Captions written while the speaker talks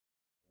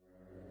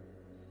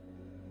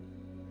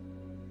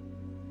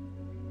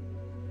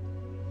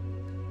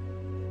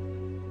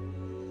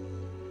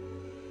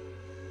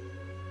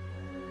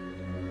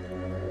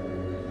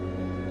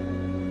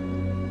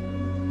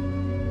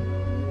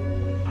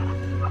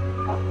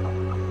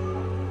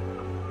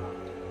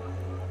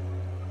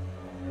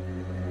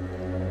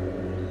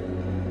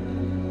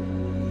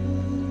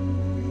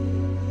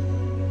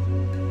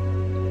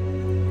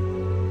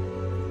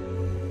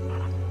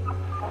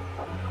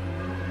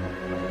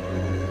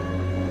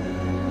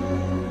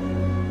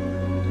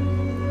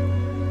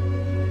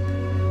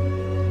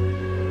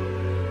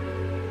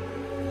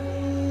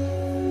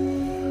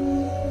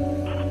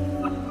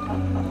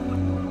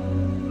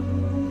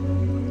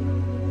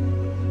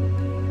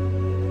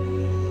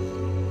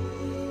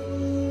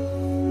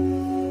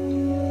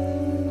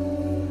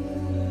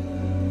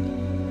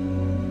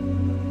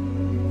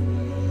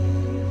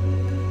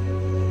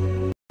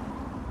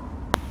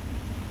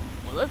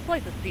This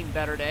place has seen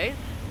better days.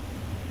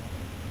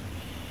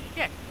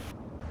 Shit.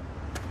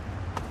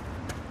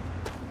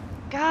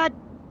 God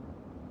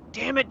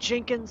damn it,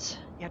 Jenkins.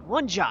 You had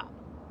one job.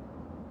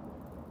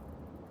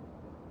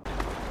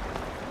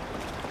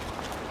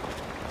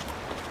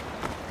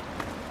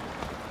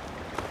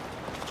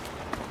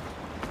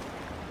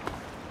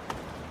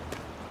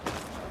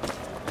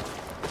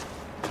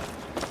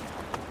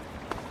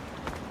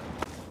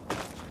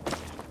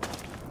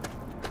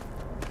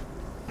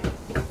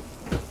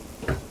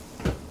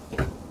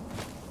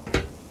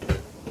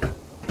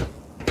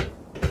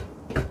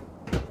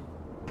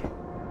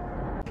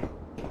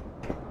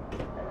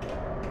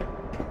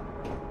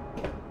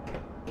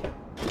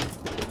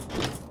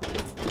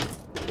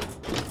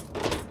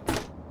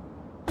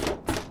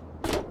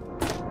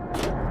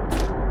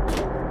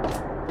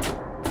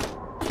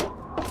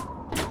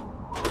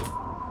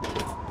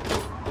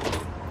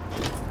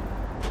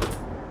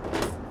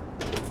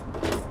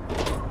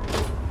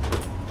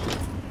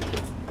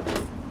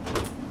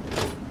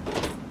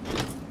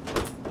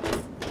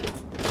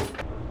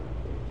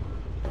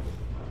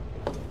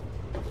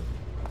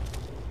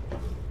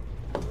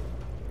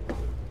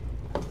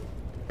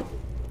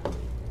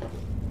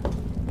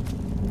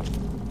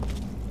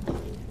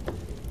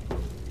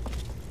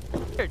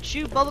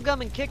 Chew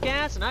bubblegum and kick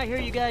ass, and I hear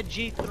you got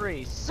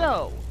G3,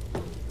 so...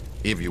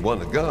 If you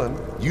want a gun,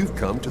 you've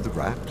come to the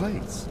right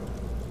place.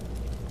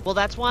 Well,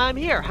 that's why I'm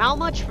here. How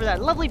much for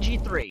that lovely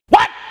G3?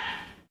 What?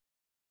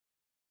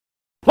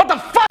 What the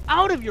fuck?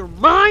 Out of your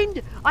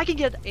mind? I can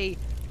get a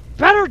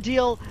better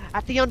deal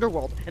at the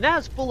underworld, and that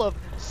is full of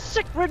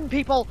sick-ridden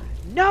people.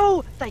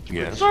 No, thank you,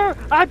 Yes. sir.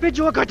 I bid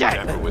you a good day.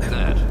 Careful with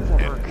that,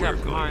 and we're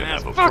going to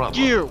have a Fuck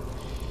problem. you.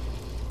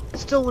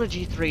 Still want a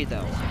G3,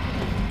 though.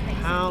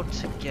 How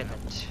to get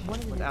it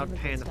without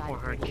paying the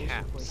 400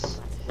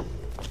 caps.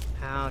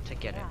 How to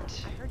get it.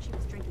 I heard she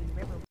was drinking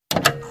river.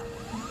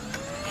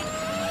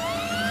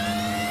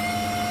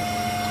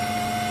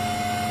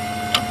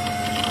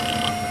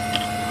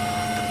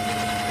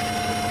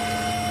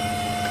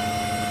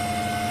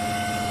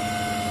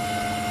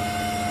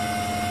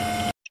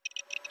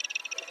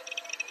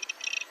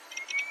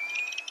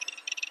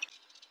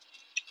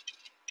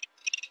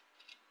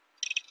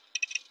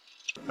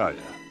 Oh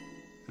yeah,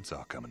 it's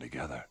all coming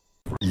together.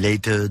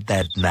 Later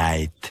that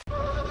night.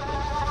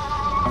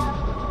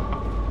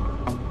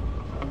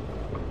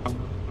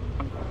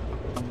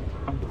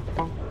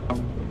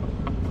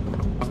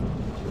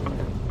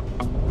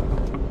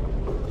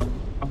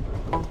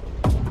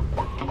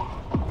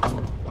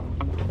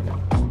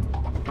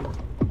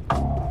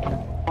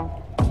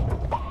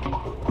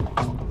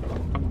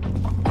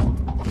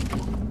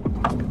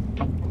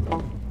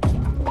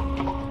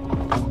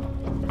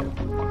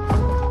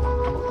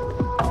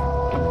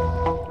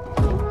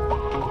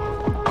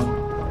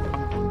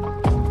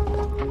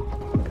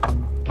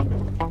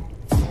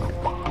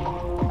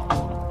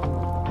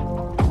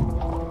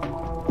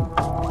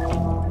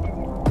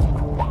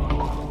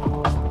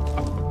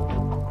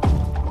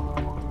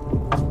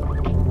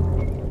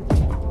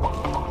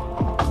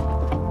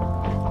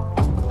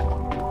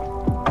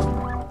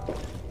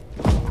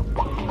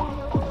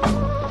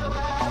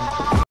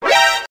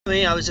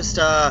 I was just,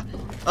 oh,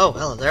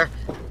 hello there.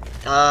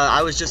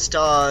 I was just,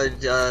 I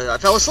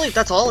fell asleep,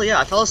 that's all, yeah,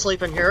 I fell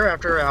asleep in here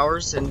after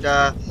hours, and,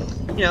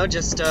 you know,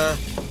 just,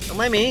 don't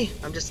mind me,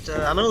 I'm just,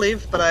 I'm gonna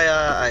leave, but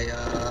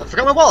I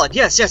forgot my wallet,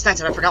 yes,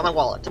 that's it, I forgot my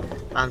wallet.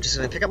 I'm just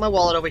gonna pick up my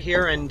wallet over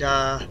here, and,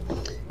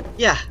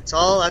 yeah, that's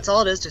all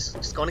it is,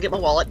 just going to get my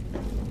wallet.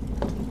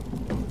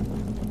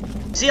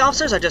 See,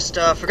 officers, I just,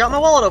 forgot my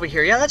wallet over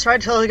here, yeah, that's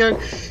right, totally good.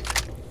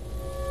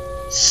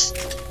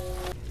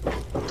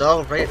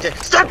 Don't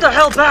step the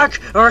hell back,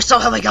 or so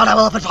help me God, I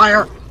will open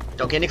fire!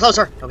 Don't get any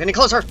closer, don't get any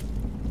closer!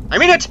 I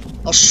mean it!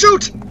 I'll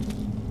shoot!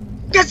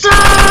 Get some! Oh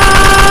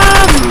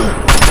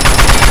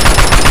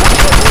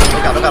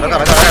god, oh god, oh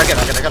god, oh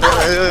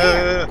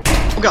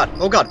god,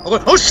 oh god, oh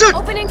god, oh shit!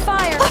 Opening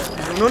fire!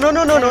 No,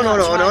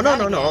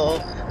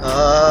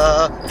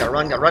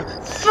 gotta run.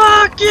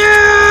 Fuck you!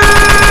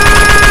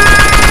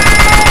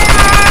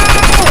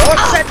 Oh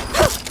shit!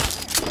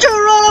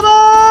 Geronimo!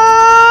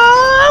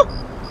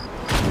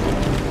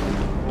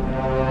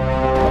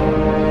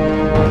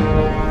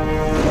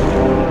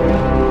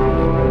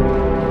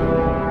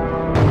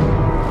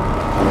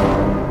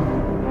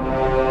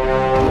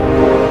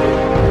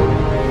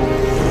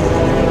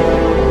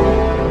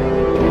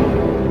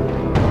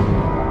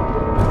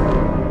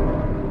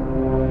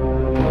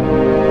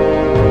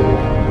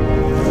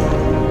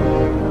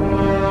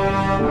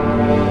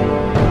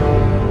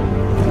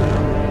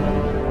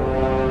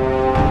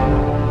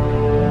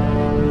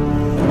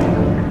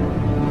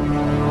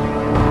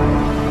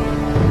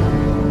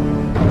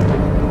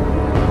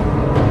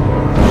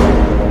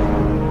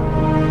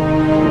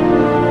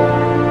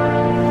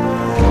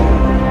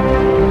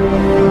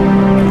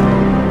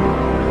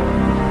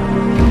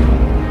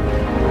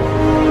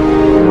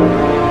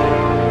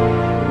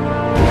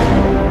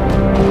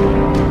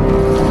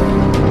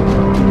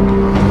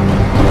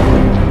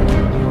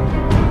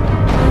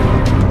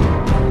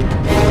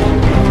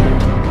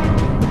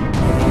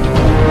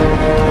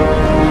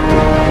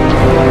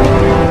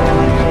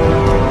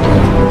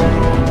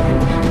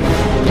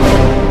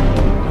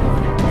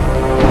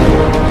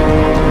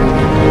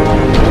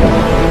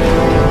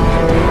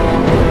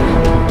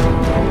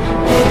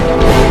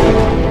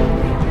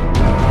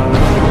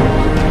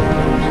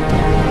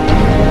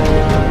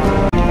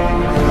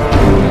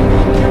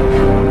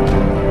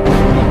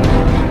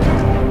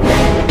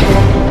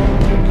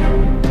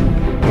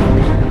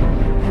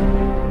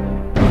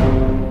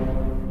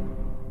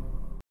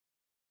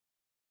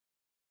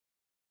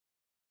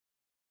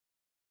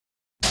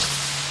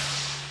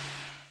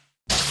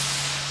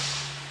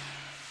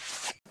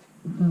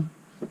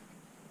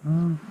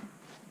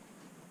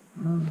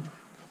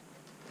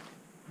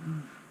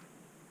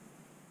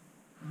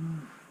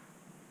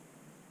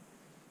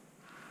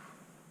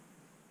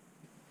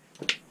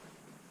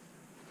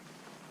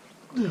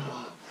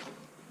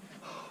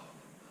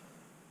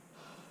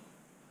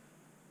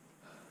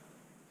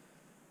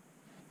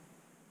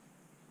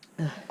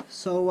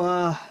 So,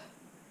 I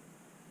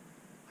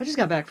just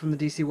got back from the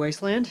DC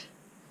Wasteland,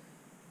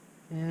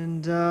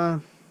 and,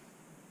 well,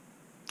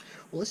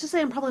 let's just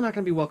say I'm probably not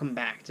going to be welcome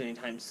back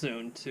anytime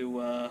soon to,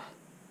 a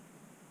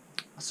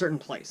certain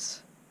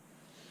place.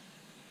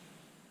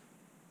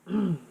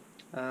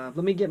 Let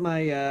me get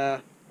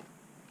my,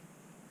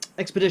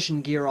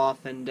 expedition gear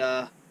off,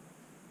 and,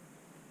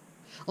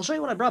 I'll show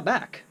you what I brought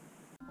back.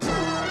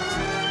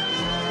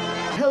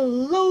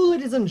 Hello,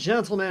 ladies and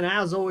gentlemen.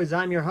 As always,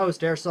 I'm your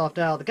host,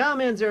 AirsoftAL, the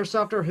Godman's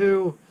Airsofter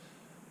who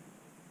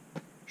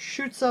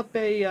shoots up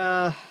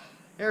a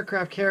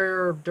aircraft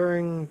carrier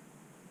during...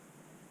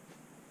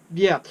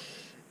 Yeah.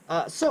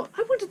 So,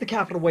 I went to the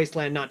capital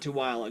Wasteland not too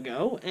while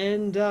ago,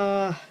 and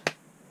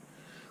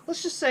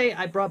let's just say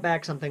I brought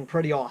back something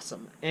pretty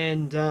awesome,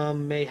 and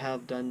may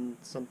have done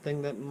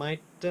something that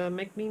might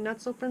make me not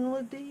so friendly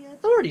with the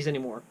authorities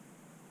anymore.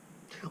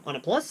 On a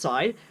plus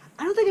side,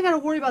 I don't think I gotta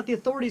worry about the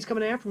authorities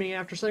coming after me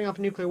after setting off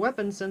a nuclear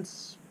weapon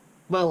since,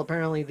 well,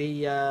 apparently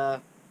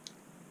the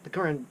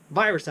current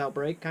virus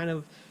outbreak kind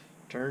of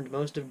turned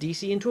most of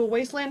DC into a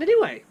wasteland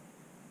anyway.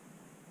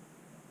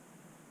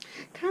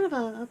 Kind of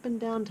a up and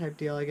down type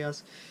deal, I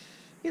guess.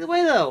 Either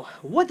way, though,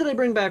 what did I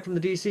bring back from the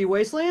DC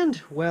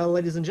Wasteland? Well,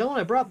 ladies and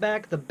gentlemen, I brought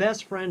back the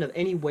best friend of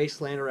any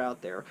Wastelander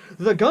out there.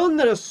 The gun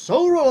that is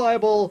so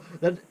reliable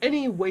that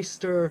any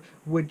waster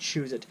would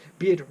choose it,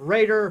 be it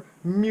Raider,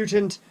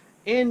 Mutant,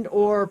 and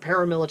or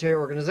paramilitary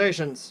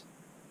organizations.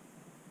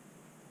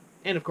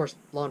 And, of course,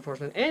 law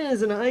enforcement. And it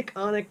is an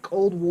iconic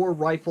Cold War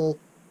rifle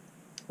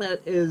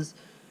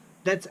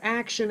that's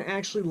action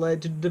actually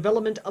led to the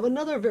development of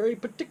another very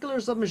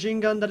particular submachine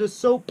gun that is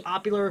so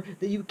popular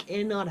that you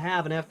cannot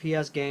have an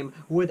FPS game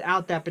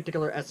without that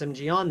particular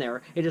SMG on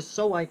there. It is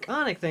so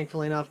iconic,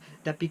 thankfully enough,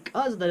 that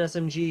because of that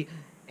SMG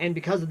and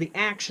because of the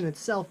action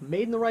itself,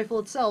 made in the rifle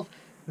itself,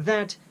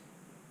 that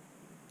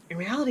in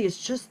reality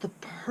it's just the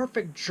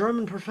perfect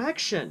German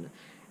perfection.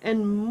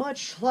 And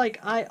much like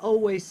I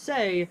always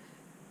say,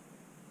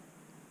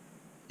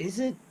 is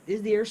the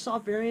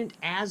airsoft variant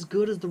as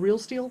good as the real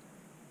steel?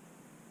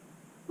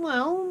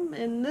 Well,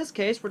 in this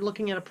case, we're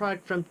looking at a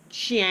product from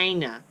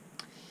China.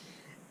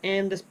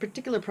 And this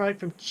particular product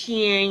from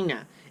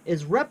China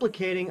is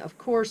replicating, of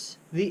course,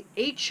 the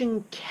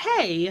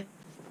H&K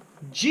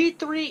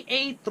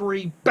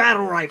G3A3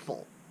 battle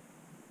rifle.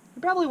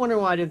 You're probably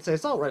wondering why I didn't say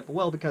assault rifle.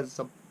 Well, because it's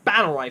a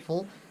battle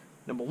rifle,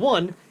 number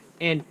one,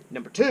 and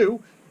number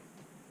two,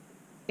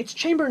 it's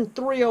chambered in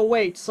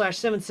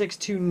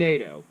 308/762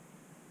 NATO.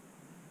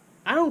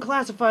 I don't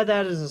classify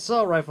that as an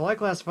assault rifle, I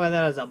classify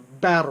that as a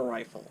battle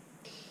rifle.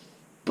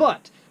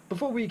 But,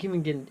 before we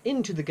can get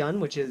into the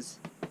gun, which is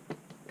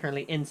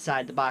currently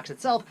inside the box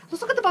itself,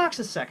 let's look at the box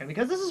a second,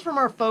 because this is from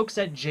our folks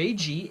at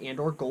JG and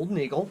or Golden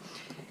Eagle.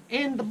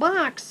 And the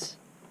box,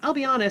 I'll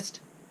be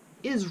honest,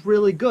 is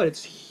really good.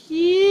 It's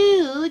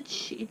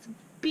huge, it's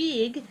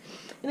big,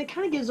 and it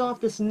kind of gives off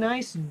this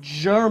nice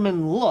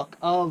German look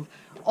of,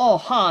 oh,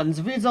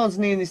 Hans, we don't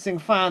need anything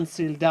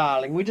fancy,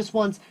 darling. We just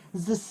want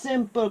the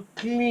simple,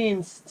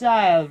 clean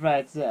style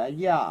right there.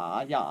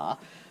 Yeah, yeah.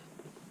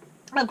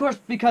 Of course,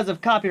 because of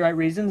copyright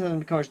reasons,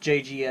 and of course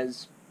JG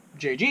is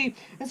JG,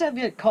 instead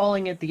of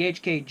calling it the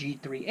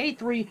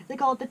HKG3A3, they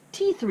call it the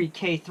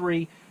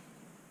T3K3,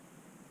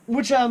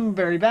 which I'm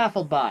very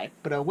baffled by.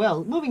 But oh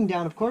well. Moving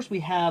down, of course, we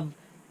have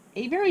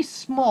a very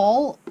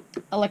small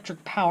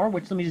electric power,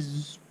 which let me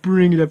just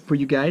bring it up for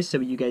you guys so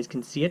you guys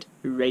can see it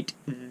right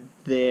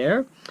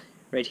there,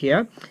 right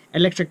here.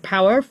 Electric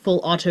power, full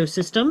auto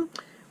system.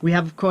 We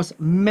have, of course,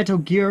 Metal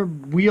Gear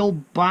wheel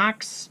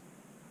box.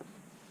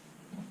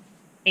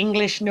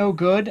 English no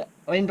good,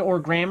 and or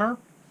grammar.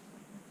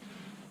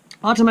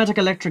 Automatic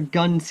electric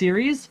gun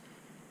series.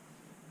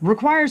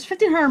 Requires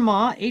 1500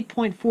 mAh,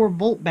 8.4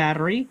 volt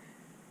battery.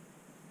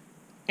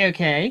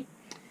 Okay.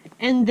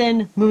 And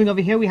then, moving over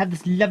here, we have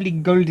this lovely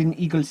golden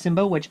eagle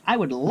symbol, which I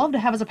would love to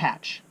have as a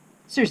patch.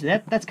 Seriously,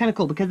 that's kind of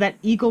cool, because that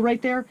eagle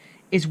right there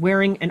is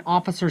wearing an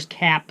officer's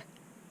cap.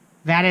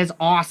 That is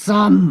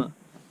awesome!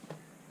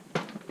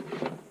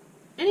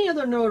 Any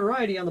other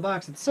notoriety on the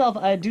box itself,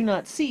 I do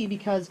not see,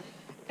 because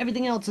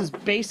everything else is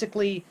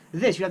basically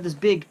this. You have this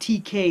big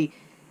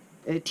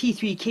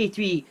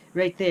T3K3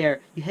 right there.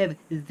 You have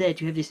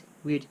that. You have this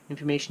weird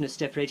information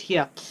stuff right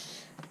here.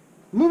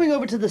 Moving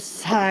over to the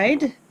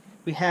side,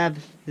 we have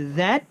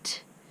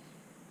that.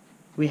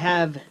 We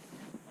have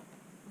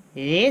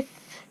this.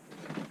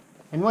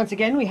 And once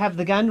again, we have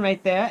the gun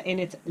right there in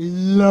its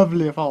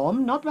lovely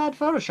form. Not bad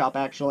Photoshop,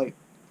 actually.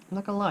 I'm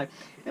not gonna lie.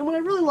 And what I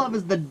really love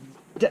is and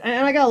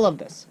I gotta love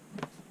this.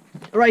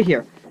 Right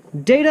here.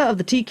 Data of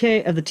the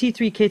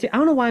T3K3. I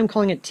don't know why I'm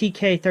calling it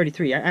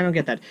TK33. I don't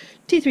get that.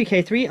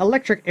 T3K3,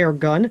 electric air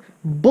gun,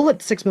 bullet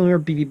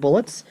 6mm BB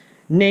bullets,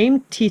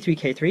 Name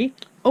T3K3.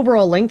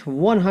 Overall length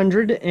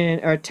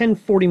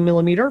 1040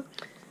 millimeter.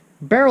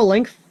 Barrel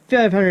length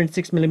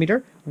 506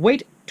 millimeter.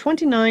 Weight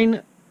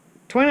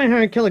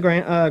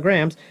 2900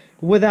 grams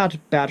without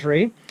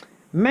battery.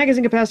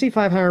 Magazine capacity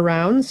 500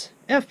 rounds.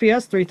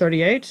 FPS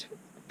 338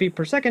 feet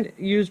per second.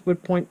 Used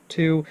with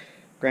 .2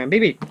 gram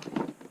BB.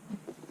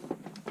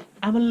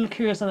 I'm a little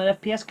curious on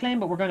that FPS claim,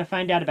 but we're going to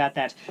find out about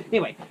that.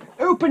 Anyway,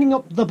 opening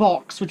up the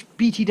box, which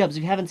BT dubs,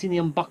 if you haven't seen the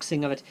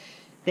unboxing of it,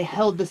 they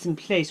held this in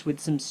place with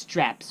some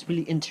straps.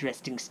 Really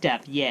interesting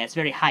stuff. Yeah, it's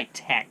very high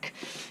tech.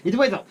 Either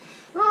way though,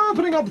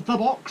 opening up the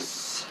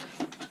box.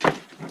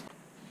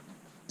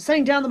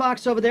 Setting down the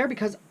box over there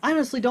because I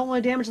honestly don't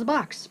want to damage the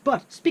box.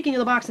 But speaking of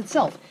the box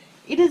itself,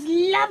 it is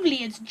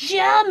lovely. It's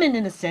German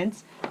in a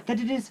sense that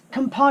it is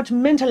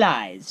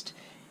compartmentalized.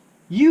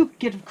 You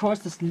get, of course,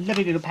 this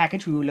lovely little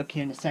package. We will look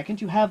here in a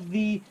second. You have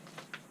the...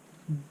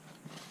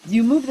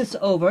 You move this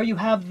over. You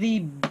have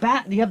the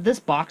You have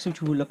this box,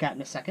 which we will look at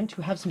in a second.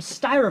 You have some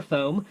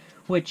styrofoam,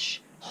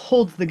 which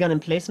holds the gun in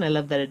place, and I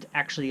love that it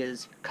actually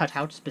is cut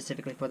out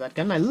specifically for that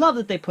gun. I love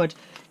that they put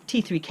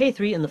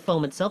T3K3 in the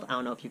foam itself. I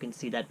don't know if you can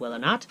see that well or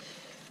not.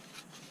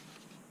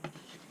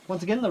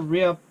 Once again, the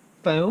rear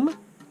foam.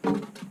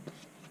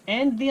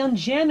 And the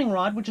unjamming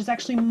rod, which is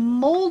actually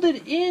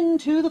molded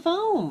into the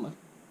foam.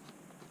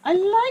 I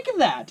like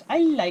that. I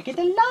like it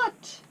a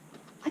lot.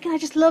 Again, I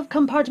just love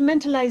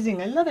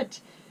compartmentalizing. I love it.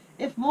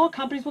 If more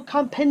companies will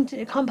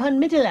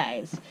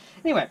compartmentalize.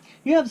 Anyway,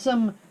 you have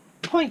some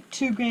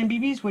 .2 gram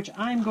BBs, which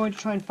I'm going to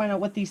try and find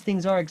out what these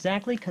things are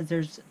exactly, because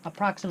there's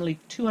approximately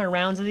 200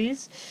 rounds of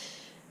these.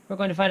 We're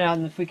going to find out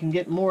if we can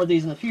get more of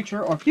these in the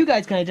future, or if you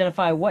guys can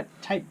identify what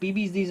type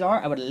BBs these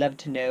are. I would love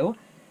to know.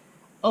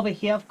 Over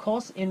here, of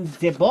course, in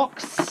the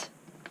box,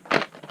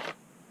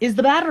 is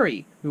the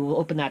battery. We will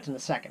open that in a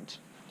second.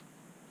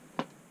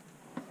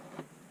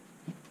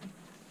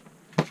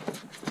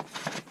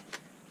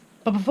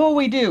 But before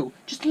we do,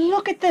 just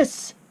look at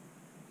this.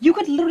 You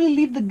could literally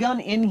leave the gun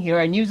in here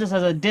and use this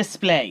as a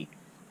display.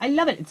 I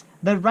love it. It's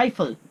the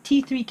rifle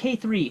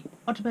T3K3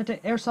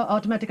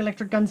 automatic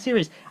electric gun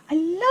series. I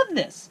love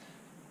this.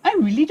 I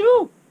really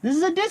do. This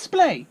is a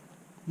display.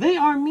 They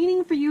are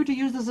meaning for you to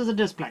use this as a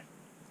display.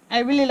 I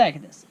really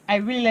like this. I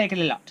really like it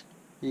a lot.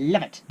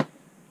 Love it.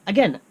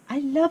 Again, I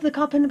love the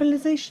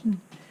compartmentalization.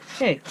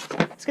 Okay,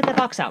 let's get that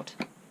box out.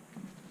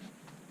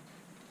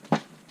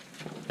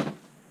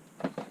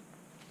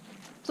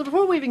 So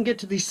before we even get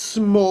to the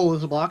small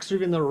little box, or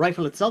even the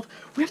rifle itself,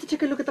 we have to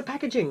take a look at the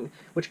packaging,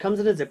 which comes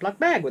in a Ziploc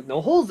bag with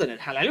no holes in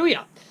it.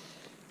 Hallelujah!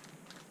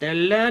 They're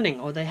learning,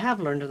 or they have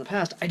learned in the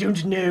past. I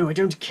don't know, I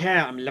don't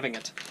care, I'm loving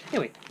it.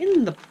 Anyway,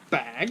 in the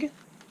bag,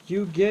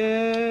 you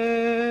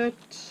get...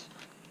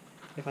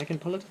 If I can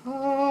pull it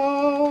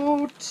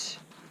out...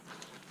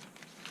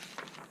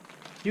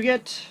 You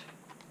get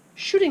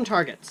shooting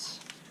targets.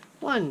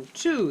 1,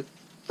 2,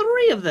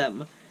 3 of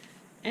them.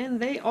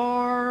 And they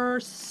are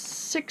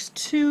 6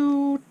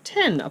 to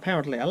 10,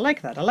 apparently. I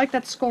like that. I like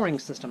that scoring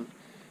system.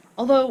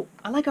 Although,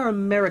 I like our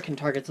American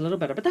targets a little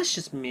better, but that's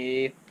just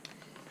me.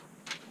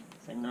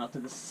 Setting that off to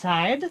the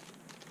side.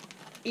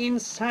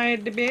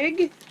 Inside the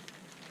bag,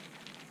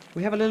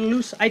 we have a little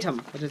loose item.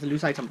 What is a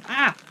loose item?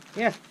 Ah!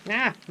 Yes!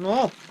 Ah!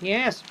 No!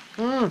 Yes!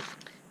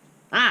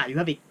 Ah! You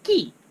have a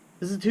key!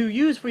 This is to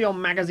use for your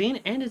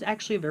magazine, and is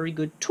actually a very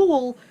good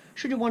tool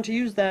should you want to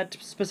use that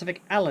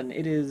specific Allen.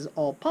 It is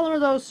all polymer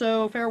though,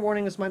 so fair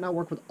warning, this might not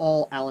work with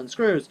all Allen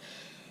screws.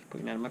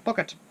 Putting that in my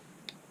pocket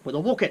with a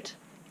wocket.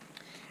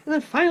 And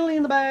then finally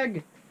in the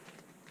bag,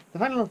 the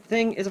final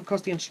thing is of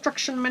course the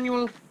instruction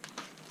manual.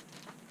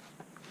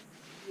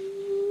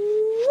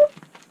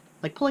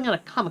 Like pulling out a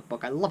comic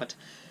book, I love it.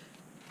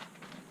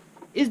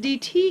 Is the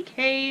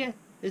T3,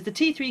 K1,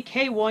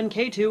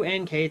 K2,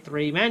 and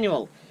K3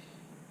 manual.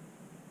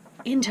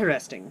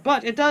 Interesting,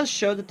 but it does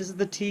show that this is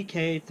the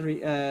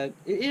TK3.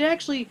 It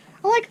actually,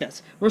 I like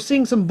this. We're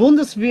seeing some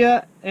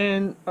Bundeswehr,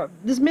 and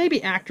this may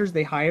be actors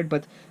they hired,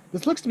 but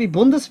this looks to be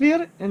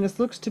Bundeswehr, and this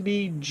looks to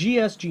be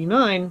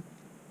GSG9,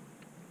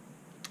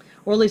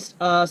 or at least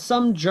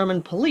some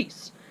German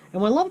police.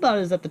 And what I love about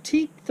it is that the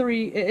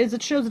T3 is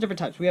it shows the different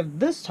types. We have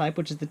this type,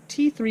 which is the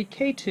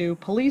T3K2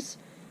 police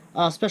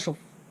special.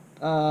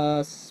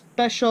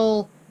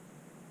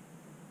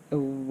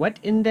 What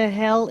in the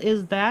hell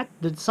is that?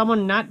 Did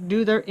someone not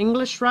do their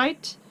English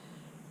right?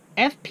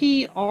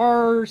 FPRCE,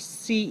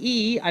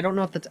 I don't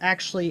know if that's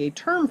actually a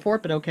term for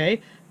it, but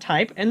okay,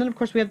 type. And then of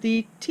course we have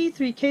the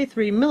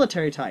T3K3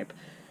 military type.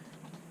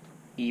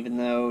 Even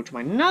though, to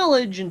my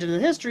knowledge, into the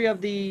history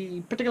of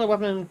the particular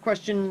weapon in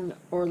question,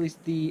 or at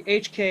least the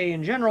HK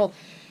in general,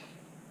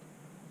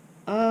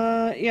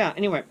 yeah,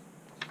 anyway.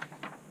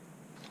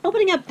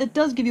 Opening up, that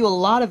does give you a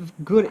lot of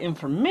good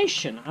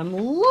information. I'm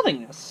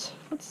loving this.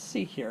 Let's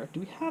see here. Do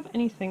we have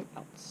anything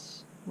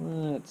else?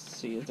 Let's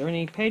see. Is there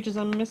any pages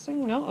I'm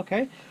missing? No?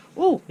 Okay.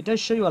 Oh, it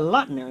does show you a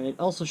lot in there. It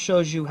also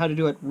shows you how to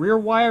do it rear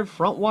wired,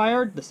 front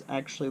wired. This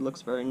actually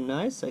looks very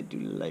nice. I do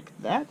like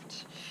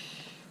that.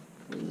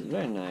 This is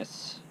very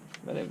nice.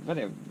 Very,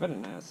 very, very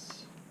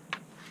nice.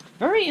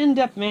 Very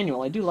in-depth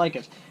manual. I do like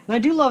it. And I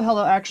do love how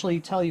they'll actually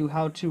tell you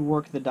how to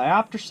work the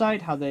diopter sight,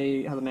 how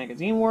the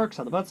magazine works,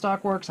 how the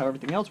buttstock works, how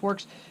everything else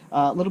works.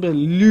 A little bit of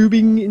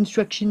lubing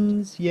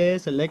instructions.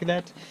 Yes, I like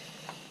that.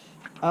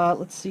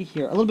 Let's see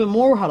here. A little bit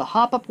more how the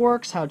hop-up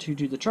works, how to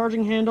do the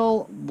charging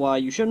handle, why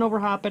you shouldn't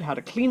overhop it, how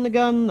to clean the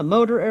gun, the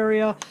motor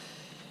area.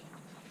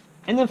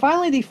 And then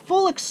finally, the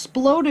full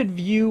exploded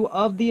view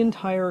of the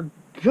entire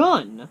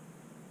gun.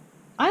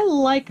 I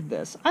like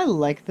this. I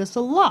like this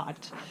a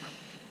lot.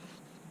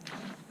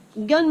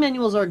 Gun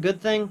manuals are a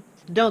good thing.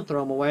 Don't throw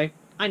them away.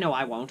 I know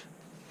I won't.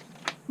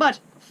 But,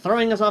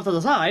 throwing this off to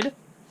the side,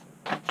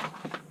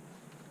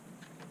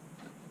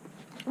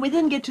 we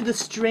then get to the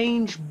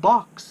strange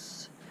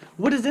box.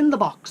 What is in the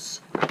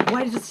box?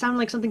 Why does it sound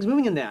like something's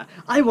moving in there?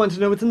 I want to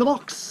know what's in the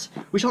box.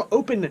 We shall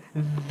open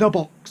the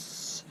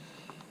box.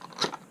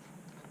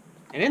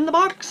 And in the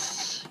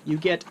box, you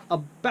get a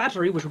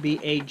battery, which will be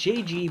a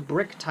JG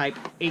brick type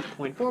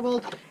 8.4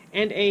 volt,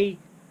 and a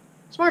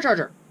smart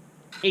charger.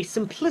 A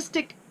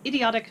simplistic,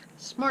 idiotic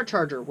smart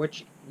charger,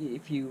 which,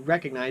 if you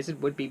recognize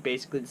it, would be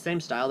basically the same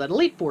style that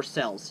Elite Force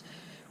sells,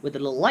 with a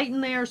little light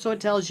in there, so it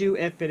tells you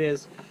if it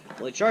is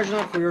fully charged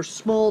enough for your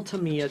small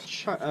Tamiya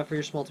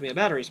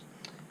batteries.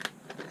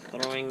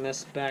 Throwing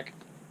this back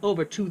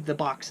over to the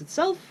box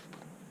itself,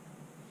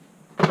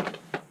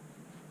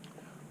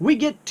 we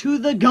get to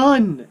the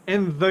gun,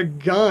 and the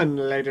gun,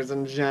 ladies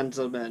and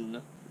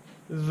gentlemen,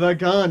 the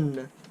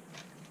gun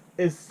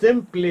is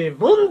simply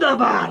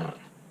wunderbar.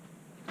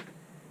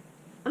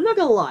 I'm not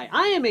gonna lie,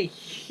 I am a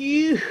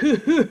huge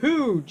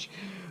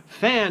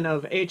fan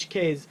of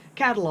HK's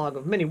catalog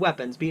of many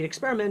weapons, be it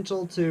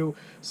experimental to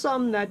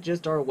some that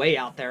just are way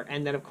out there,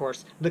 and then of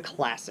course the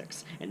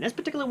classics. And this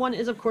particular one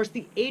is of course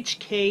the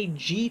HK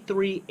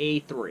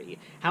G3A3.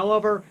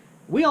 However,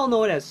 we all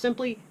know it as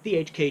simply the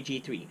HK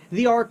G3,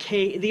 the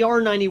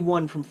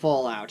R91 from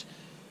Fallout.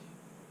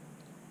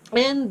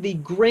 And the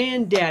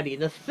granddaddy,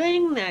 the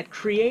thing that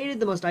created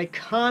the most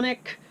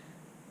iconic,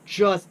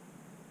 just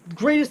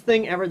greatest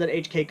thing ever that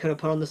HK could have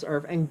put on this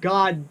earth, and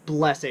God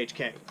bless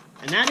HK.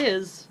 And that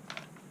is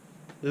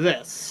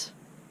this.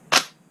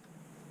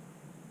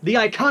 The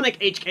iconic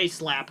HK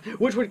slap,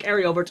 which would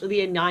carry over to the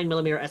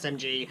 9mm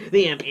SMG,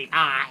 the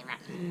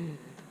MP5.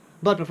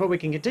 But before we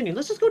can continue,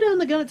 let's just go down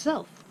the gun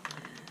itself.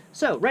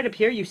 So, right up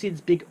here you see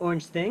this big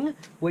orange thing,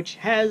 which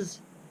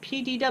has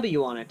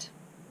PDW on it.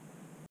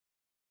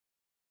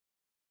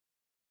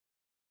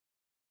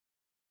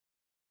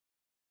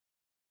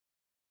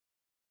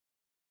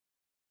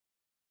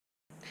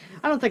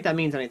 I don't think that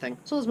means anything,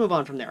 so let's move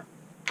on from there.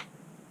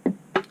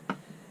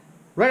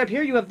 Right up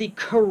here you have the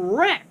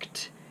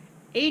correct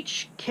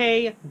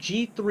HK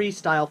G3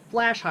 style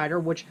flash hider,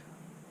 which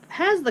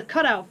has the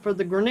cutout for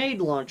the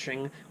grenade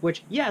launching,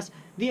 which, yes,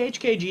 the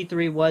HK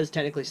G3 was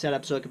technically set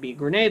up so it could be a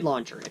grenade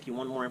launcher. If you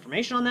want more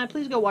information on that,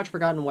 please go watch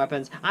Forgotten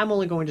Weapons. I'm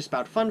only going to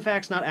spout fun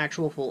facts, not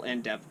actual full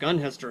in-depth gun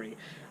history.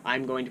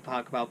 I'm going to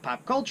talk about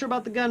pop culture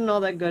about the gun and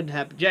all that good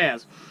happy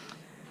jazz.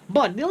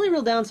 But the only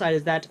real downside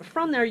is that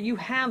from there you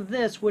have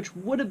this, which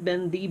would have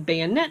been the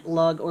bayonet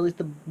lug, or at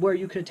least where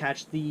you could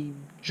attach the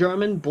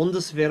German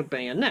Bundeswehr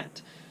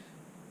bayonet.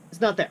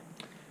 It's not there.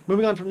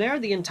 Moving on from there,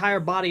 the entire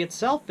body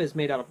itself is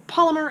made out of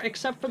polymer,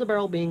 except for the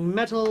barrel being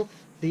metal,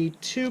 the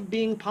tube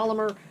being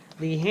polymer,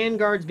 the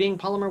handguards being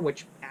polymer,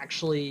 which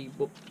actually,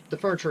 well, the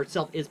furniture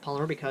itself is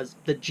polymer because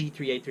the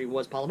G3A3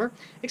 was polymer,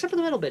 except for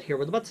the middle bit here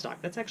with the buttstock.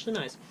 That's actually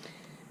nice.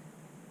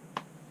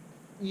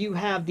 You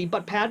have the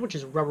butt pad, which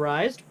is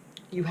rubberized.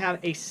 You have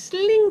a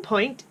sling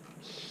point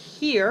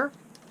here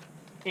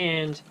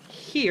and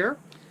here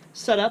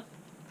set up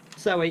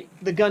so that way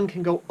the gun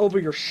can go over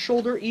your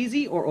shoulder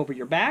easy or over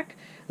your back.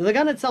 The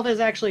gun itself is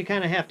actually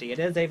kind of hefty. It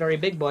is a very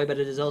big boy, but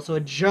it is also a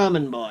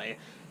German boy.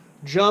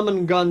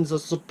 German guns are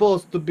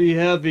supposed to be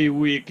heavy,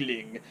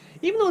 weakling.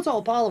 Even though it's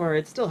all polymer,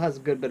 it still has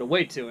a good bit of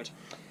weight to it.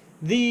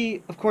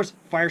 The, of course,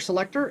 fire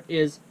selector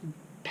is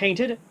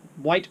painted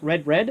white,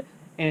 red, red,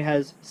 and it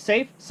has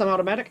safe,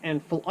 semi-automatic,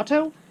 and full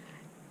auto.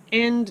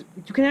 And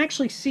you can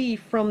actually see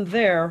from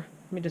there,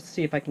 let me just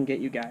see if I can get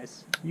you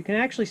guys. You can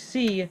actually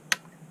see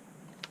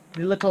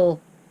the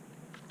little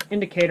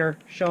indicator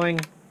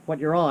showing what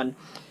you're on.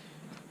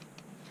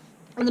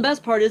 And the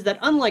best part is that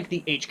unlike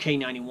the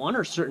HK91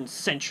 or certain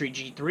Century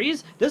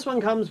G3s, this one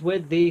comes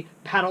with the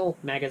paddle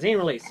magazine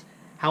release.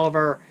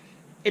 However,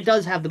 it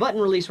does have the button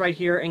release right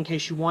here in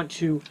case you want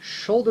to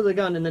shoulder the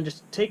gun and then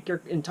just take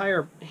your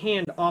entire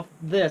hand off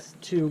this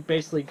to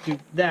basically do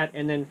that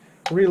and then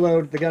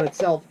reload the gun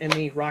itself in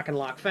the rock and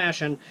lock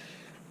fashion.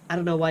 I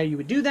don't know why you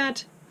would do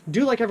that.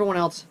 Do like everyone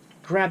else,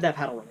 grab that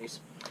paddle release.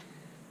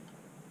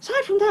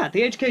 Aside from that,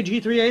 the HK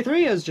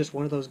G3A3 is just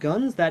one of those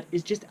guns that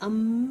is just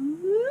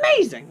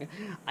amazing.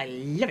 I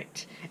love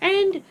it.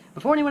 And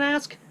before anyone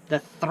asks, the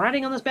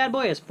threading on this bad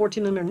boy is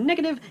 14mm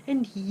negative,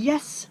 and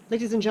yes,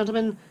 ladies and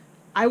gentlemen,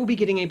 I will be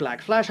getting a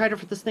black flash hider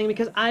for this thing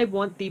because I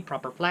want the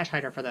proper flash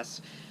hider for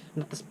this.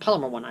 Not this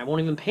polymer one. I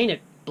won't even paint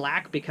it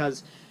black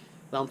because,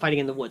 well, I'm fighting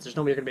in the woods. There's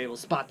nobody going to be able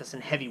to spot this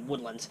in heavy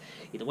woodlands.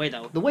 Either way,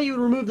 though, the way you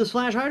would remove this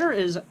flash hider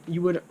is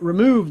you would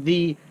remove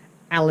the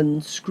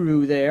Allen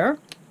screw there,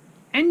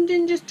 and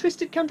then just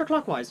twist it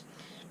counterclockwise.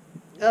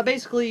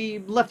 Basically,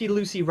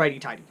 lefty-loosey,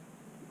 righty-tighty.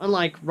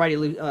 Unlike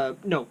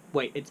no,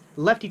 wait, it's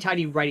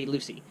lefty-tighty,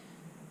 righty-loosey.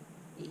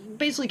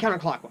 Basically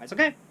counterclockwise,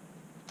 okay?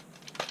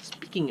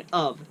 Speaking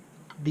of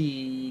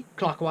the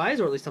clockwise,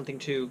 or at least something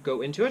to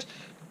go into it,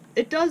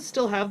 it does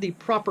still have the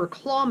proper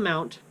claw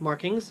mount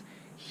markings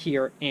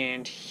here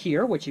and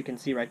here, which you can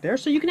see right there.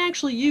 So you can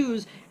actually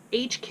use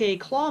HK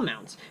claw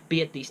mounts,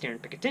 be it the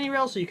standard Picatinny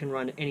rail, so you can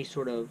run any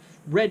sort of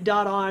red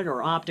dot on it,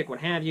 or optic, what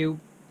have you,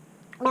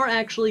 or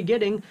actually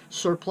getting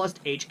surplus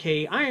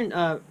HK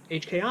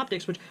HK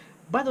optics, which,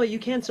 by the way, you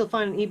can still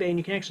find on eBay, and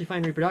you can actually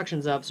find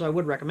reproductions of, so I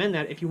would recommend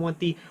that if you want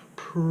the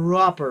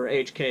proper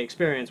HK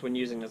experience when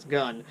using this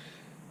gun.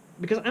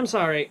 Because, I'm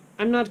sorry,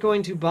 I'm not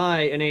going to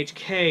buy an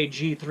HK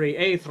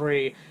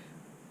G3A3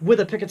 with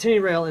a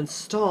Picatinny rail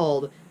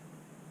installed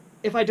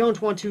if I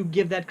don't want to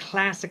give that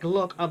classic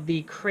look of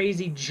the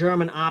crazy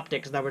German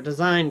optics that were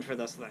designed for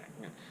this thing.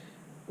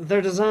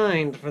 They're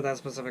designed for that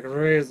specific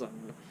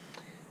reason.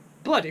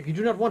 But if you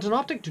do not want an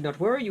optic, do not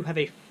worry, you have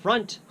a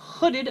front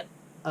hooded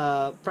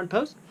front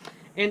post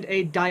and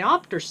a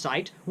diopter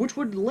sight, which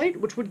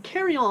would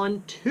carry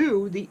on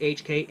to the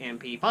HK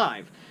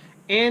MP5.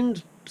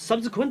 And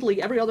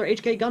subsequently every other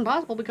HK gun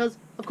possible, because,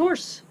 of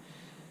course,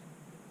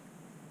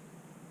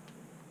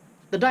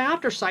 the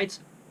diopter sights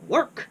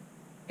work.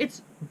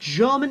 It's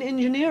German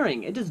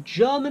engineering. It is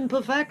German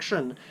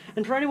perfection.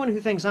 And for anyone who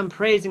thinks I'm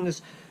praising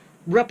this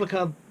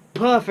replica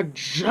perfect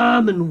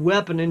German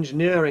weapon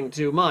engineering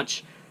too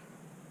much,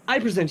 I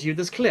present you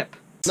this clip.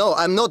 No,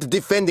 I'm not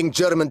defending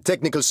German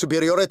technical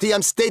superiority,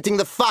 I'm stating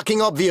the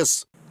fucking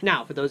obvious.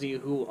 Now, for those of you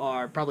who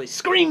are probably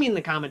screaming in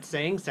the comments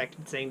saying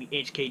the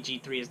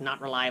HKG3 is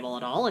not reliable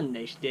at all, and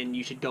then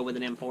you should go with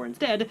an M4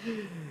 instead,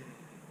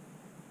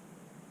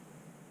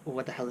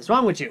 what the hell is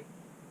wrong with you?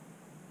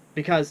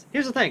 Because,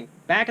 here's the thing,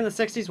 back in the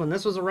 60s when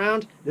this was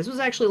around, this was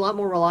actually a lot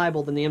more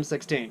reliable than the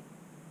M16.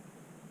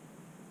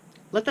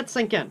 Let that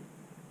sink in.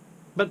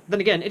 But then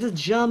again, it is a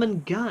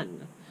German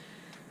gun.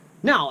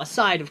 Now,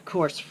 aside, of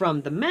course,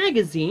 from the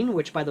magazine,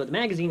 which, by the way, the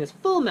magazine is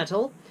full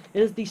metal,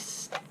 it is the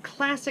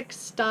classic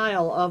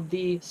style of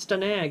the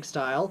Stanag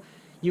style.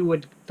 You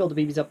would fill the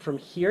BBs up from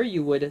here,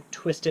 you would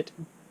twist it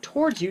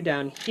towards you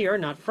down here,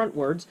 not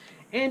frontwards,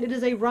 and it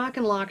is a rock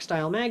and lock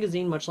style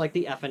magazine, much like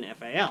the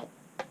FN/FAL.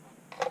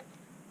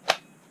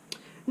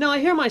 Now, I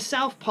hear my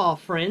southpaw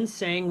friends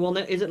saying, well,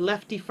 is it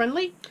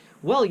lefty-friendly?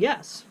 Well,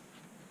 yes.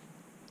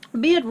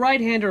 Be it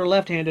right-handed or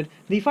left-handed,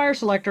 the fire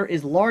selector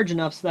is large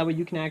enough so that way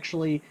you can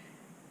actually,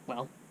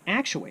 well,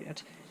 actuate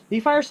it.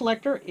 The fire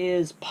selector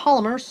is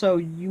polymer, so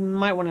you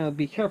might want to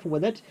be careful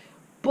with it,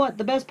 but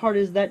the best part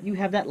is that you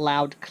have that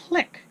loud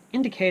click,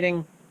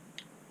 indicating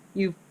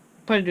you've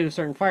put it into a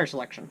certain fire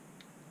selection.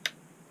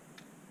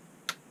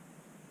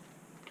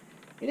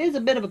 It is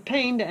a bit of a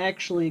pain to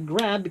actually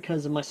grab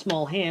because of my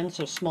small hand,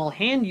 so small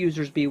hand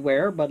users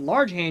beware, but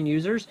large hand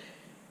users,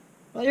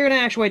 well, you're going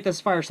to actuate this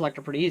fire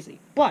selector pretty easy.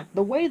 But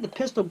the way the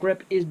pistol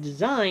grip is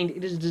designed,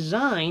 it is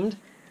designed,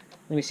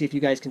 let me see if you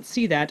guys can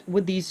see that,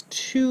 with these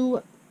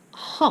two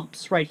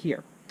humps right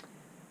here.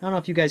 I don't know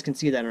if you guys can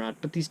see that or not,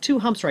 but these two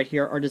humps right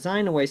here are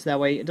designed in a way so that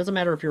way it doesn't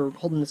matter if you're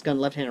holding this gun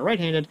left-handed or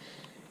right-handed,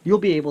 you'll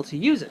be able to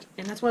use it.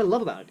 And that's what I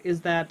love about it,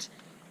 is that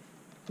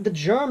the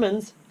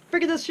Germans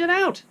figured this shit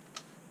out.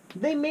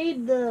 They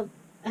made the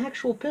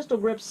actual pistol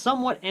grip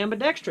somewhat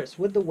ambidextrous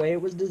with the way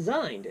it was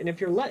designed. And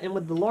if you're and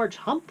with the large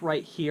hump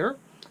right here,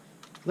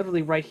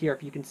 literally right here,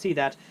 if you can see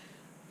that,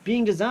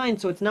 being designed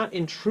so it's not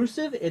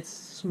intrusive, it's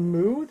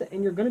smooth,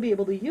 and you're going to be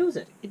able to use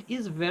it. It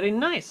is very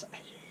nice.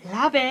 I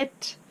love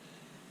it.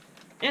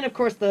 And of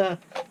course, the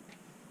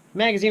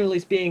magazine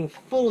release being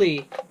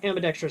fully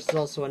ambidextrous is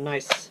also a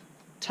nice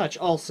touch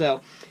also.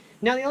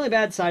 Now, the only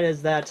bad side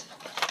is that,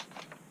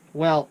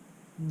 well,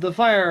 the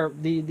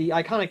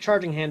iconic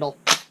charging handle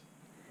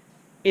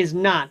is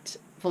not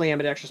fully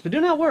ambidextrous. But do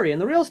not worry, in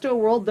the real steel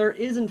world, there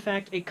is in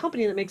fact a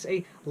company that makes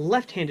a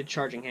left-handed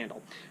charging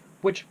handle,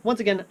 which, once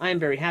again, I am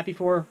very happy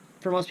for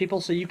most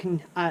people. So you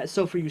can,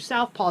 so for you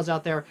southpaws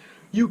out there,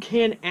 you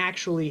can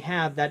actually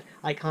have that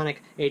iconic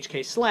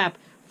HK slap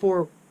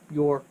for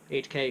your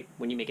HK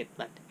when you make it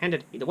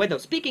left-handed. Either way, though,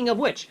 speaking of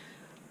which,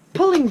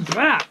 pulling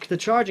back the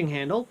charging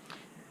handle,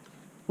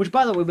 which,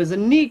 by the way, was a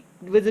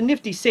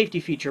nifty safety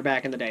feature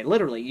back in the day.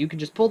 Literally, you could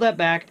just pull that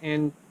back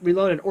and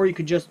reload it, or you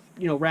could just,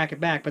 rack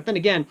it back. But then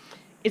again,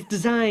 it's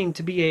designed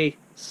to be a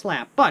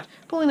slap. But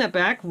pulling that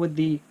back with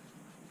the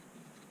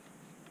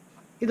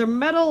either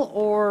metal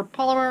or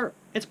polymer,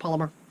 it's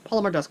polymer.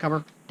 Polymer dust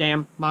cover.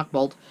 Damn, mock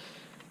bolt.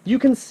 You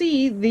can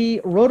see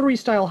the rotary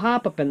style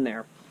hop-up in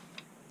there.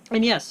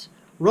 And yes,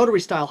 rotary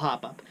style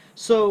hop-up.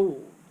 So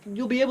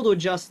you'll be able to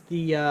adjust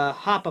the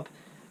hop-up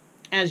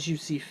as you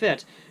see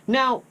fit.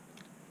 Now,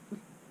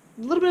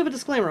 a little bit of a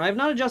disclaimer, I have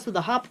not adjusted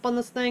the hop-up on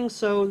this thing,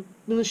 so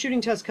when the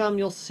shooting tests come,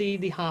 you'll see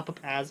the hop-up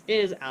as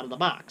is out of the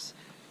box.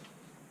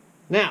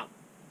 Now,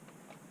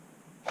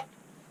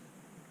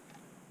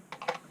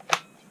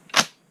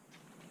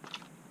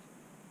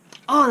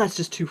 oh, that's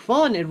just too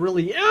fun, it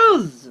really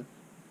is!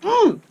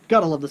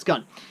 Gotta love this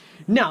gun.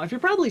 Now, if you're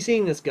probably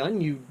seeing this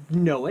gun, you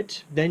know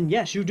it, then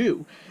yes, you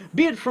do.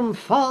 Be it from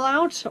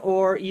Fallout,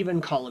 or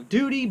even Call of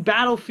Duty,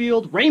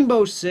 Battlefield,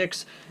 Rainbow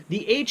Six,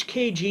 the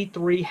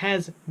HKG3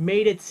 has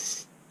made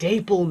its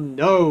staple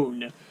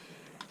known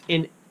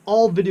in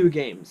all video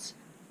games.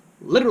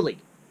 Literally,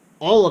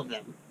 all of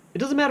them. It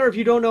doesn't matter if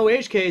you don't know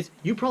HKs,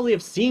 you probably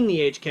have seen the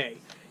HK.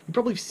 You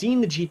probably have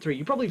seen the G3,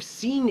 you probably have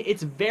seen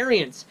its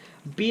variants,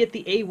 be it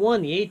the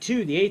A1, the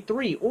A2, the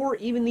A3, or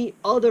even the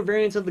other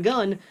variants of the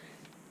gun.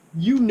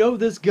 You know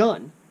this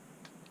gun.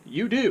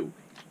 You do.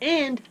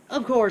 And,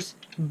 of course,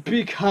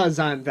 because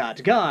I'm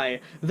that guy,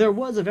 there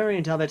was a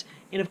variant of it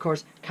in, of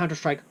course,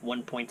 Counter-Strike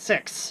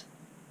 1.6.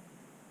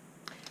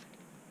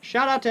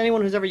 Shout out to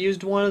anyone who's ever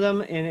used one of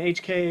them in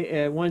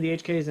HK, one of the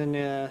HKs in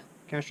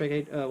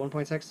Counter-Strike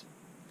 1.6.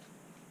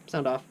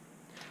 Sound off.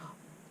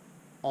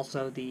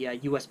 Also, the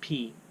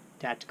USP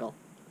Tactical.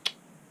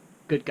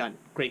 Good gun.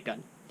 Great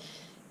gun.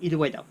 Either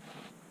way, though.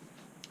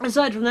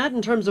 Aside from that,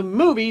 in terms of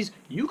movies,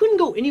 you couldn't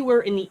go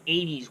anywhere in the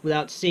 80s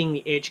without seeing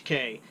the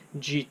HK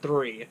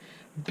G3.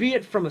 Be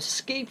it from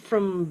Escape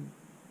from...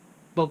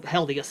 well,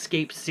 hell, the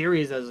Escape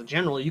series as a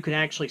general, you could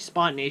actually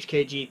spot an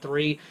HK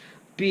G3.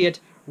 Be it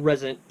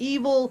Resident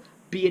Evil,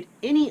 be it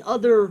any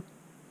other...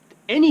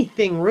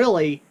 anything,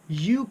 really,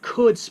 you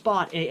could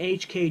spot an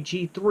HK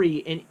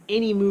G3 in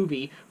any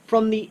movie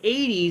from the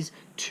 80s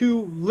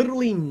to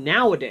literally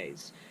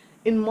nowadays.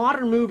 In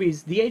modern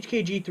movies, the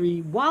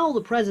HKG3, while the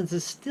presence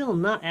is still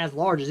not as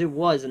large as it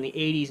was in the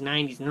 80s,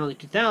 90s, and early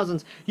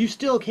 2000s, you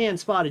still can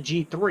spot a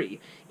G3.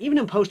 Even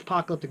in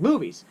post-apocalyptic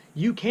movies,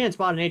 you can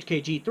spot an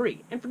HKG3,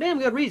 and for damn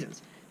good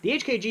reasons. The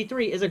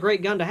HKG3 is a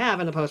great gun to have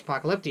in the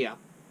post-apocalyptia.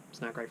 It's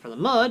not great for the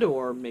mud,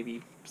 or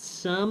maybe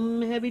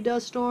some heavy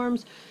dust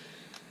storms,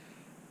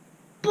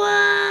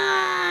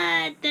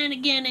 but then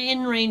again,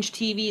 in-range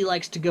TV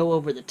likes to go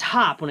over the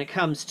top when it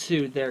comes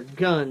to their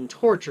gun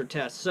torture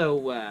tests,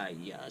 so,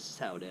 yeah, this is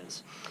how it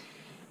is.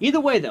 Either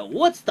way, though,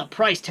 what's the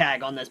price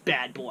tag on this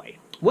bad boy?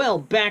 Well,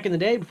 back in the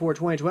day, before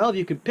 2012,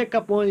 you could pick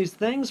up one of these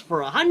things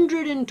for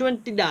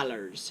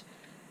 $120.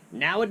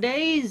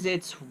 Nowadays,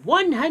 it's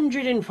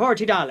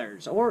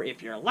 $140, or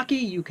if you're lucky,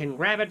 you can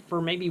grab it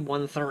for maybe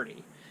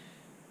 $130,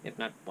 if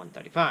not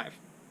 $135.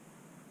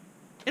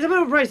 It's a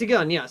bit of a pricey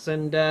gun, yes,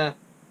 and,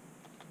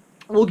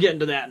 we'll get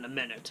into that in a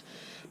minute.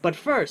 But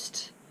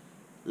first,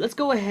 let's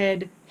go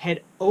ahead,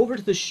 head over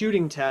to the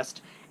shooting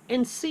test,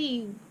 and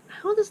see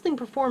how this thing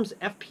performs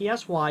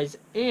FPS-wise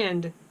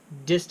and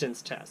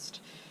distance test.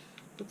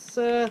 Let's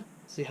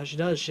see how she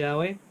does, shall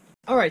we?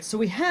 Alright, so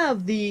we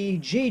have the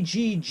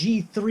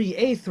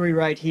JG-G3A3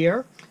 right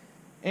here,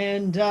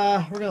 and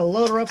we're going to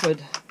load her up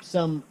with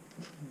some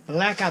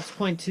Black Ops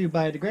 .2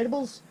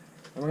 biodegradables,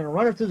 and we're going to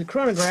run her through the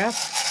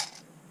chronograph.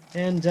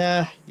 And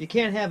you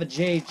can't have a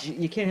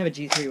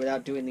G3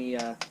 without doing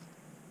the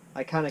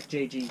iconic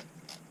JG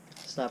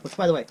stuff. Which,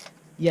 by the way,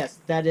 yes,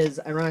 that is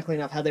ironically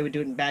enough how they would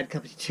do it in Bad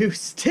Company 2.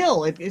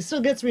 Still, it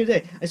still gets me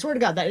today. I swear to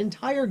God, that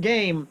entire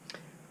game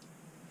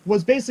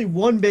was basically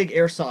one big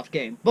airsoft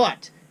game.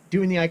 But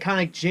doing the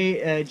iconic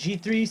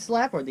G3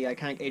 slap or the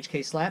iconic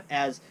HK slap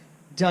as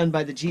done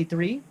by the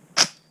G3,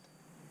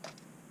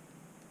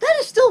 that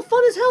is still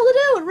fun as hell to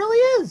do. It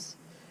really is.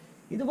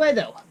 Either way,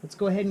 though, let's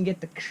go ahead and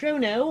get the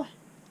chrono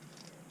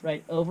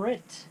right over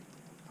it.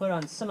 Put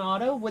on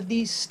semi-auto with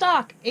the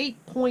stock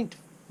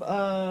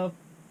 8.4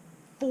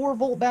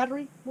 volt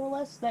battery, more or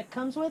less, that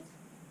comes with.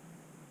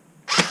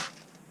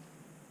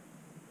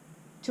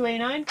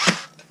 289,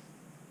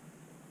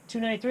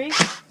 293,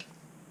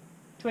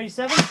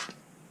 287,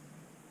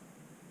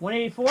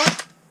 184,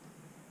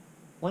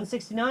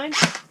 169,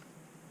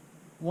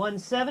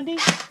 170,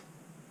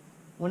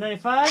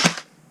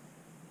 195,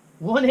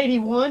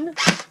 181,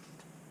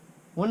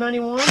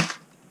 191,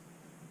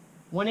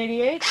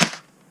 188.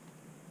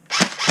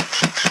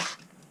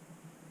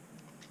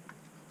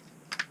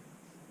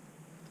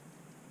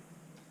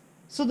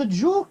 So the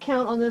joule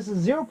count on this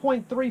is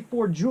 0.34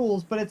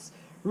 joules, but it's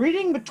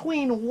reading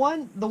between the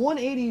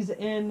 180s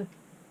and...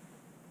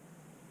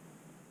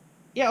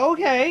 yeah,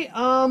 okay,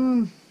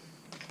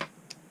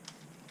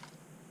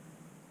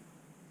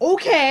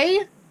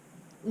 okay,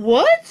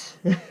 what?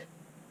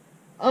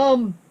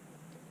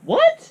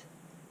 What?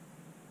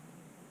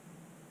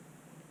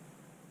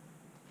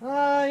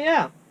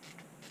 Yeah.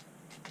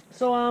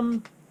 So,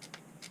 I'm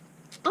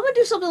gonna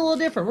do something a little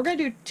different. We're gonna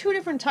do two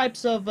different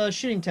types of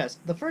shooting tests.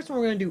 The first one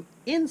we're gonna do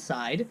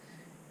inside,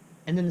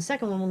 and then the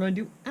second one we're gonna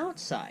do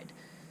outside.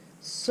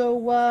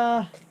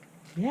 So,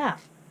 yeah.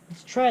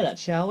 Let's try that,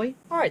 shall we?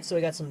 Alright, so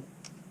we got the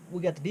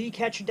BB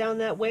catcher down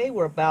that way.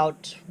 We're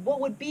about what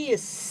would be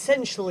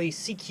essentially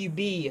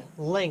CQB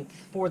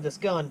length for this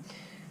gun.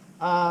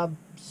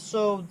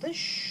 So this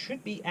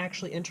should be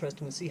actually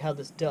interesting to see how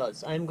this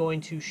does. I'm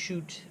going to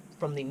shoot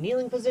from the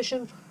kneeling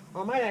position,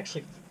 or I might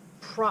actually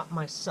prop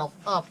myself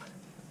up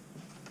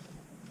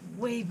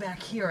way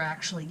back here,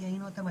 actually. Yeah, you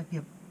know what, that might be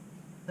a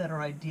better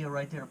idea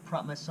right there, to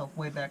prop myself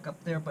way back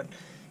up there, but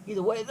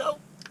either way, though,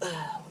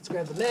 let's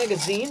grab the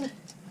magazine,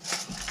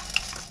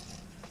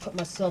 put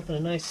myself in a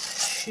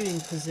nice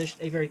shooting position,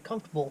 a very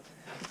comfortable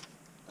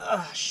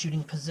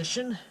shooting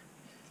position.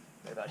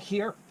 Right about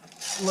here.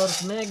 Load up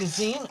the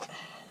magazine.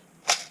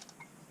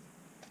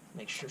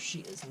 Make sure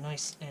she is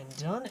nice and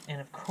done. And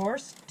of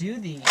course, do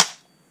the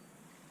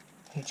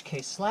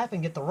HK slap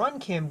and get the run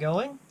cam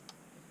going.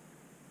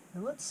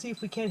 And let's see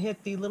if we can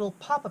hit the little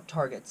pop-up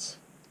targets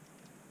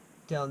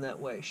down that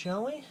way,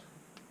 shall we?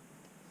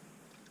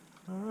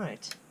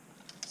 Alright.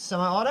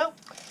 Semi-auto.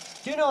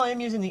 Do know I am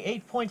using the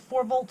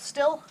 8.4 volt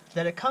still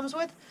that it comes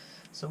with,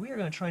 so we are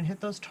going to try and hit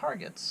those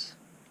targets.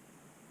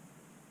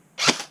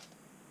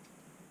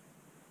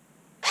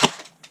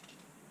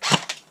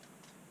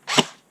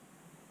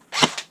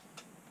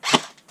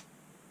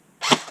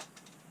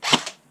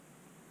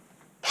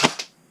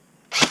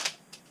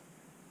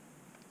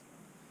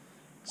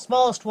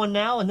 Smallest one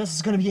now, and this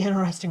is going to be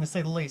interesting to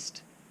say the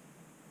least.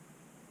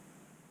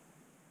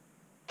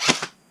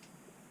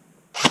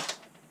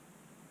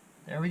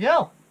 There we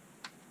go.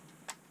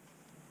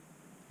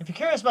 If you're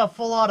curious about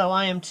full auto,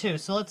 I am too.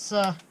 So let's see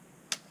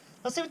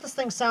what this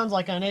thing sounds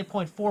like on an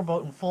 8.4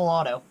 volt in full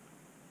auto.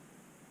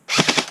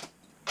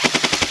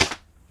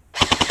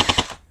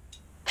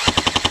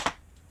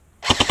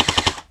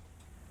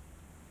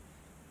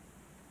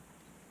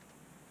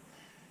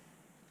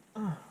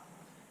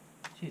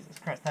 Jesus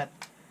Christ, that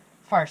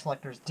fire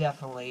selector is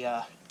definitely,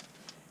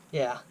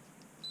 yeah.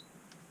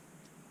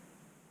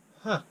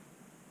 Huh.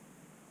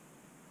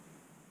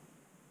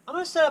 I'm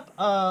going to set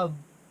up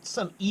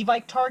some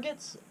e-bike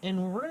targets,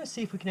 and we're going to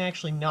see if we can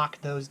actually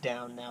knock those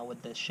down now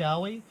with this,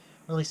 shall we?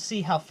 Or at least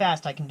see how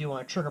fast I can do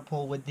on a trigger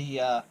pull with the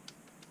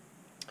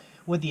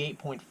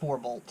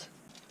 8.4 volt.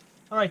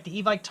 Alright, the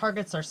e-bike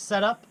targets are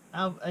set up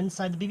out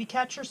inside the BB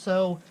catcher,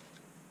 so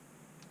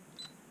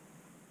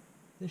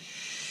this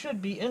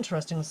should be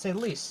interesting to say the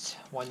least.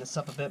 Wind this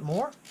up a bit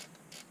more.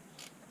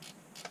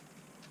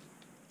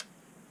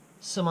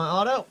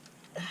 Semi-auto.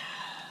 There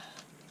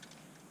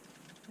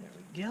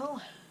we go.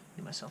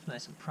 Get myself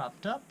nice and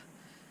propped up.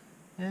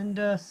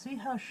 And see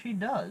how she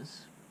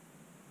does.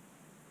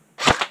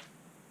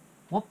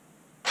 Whoop.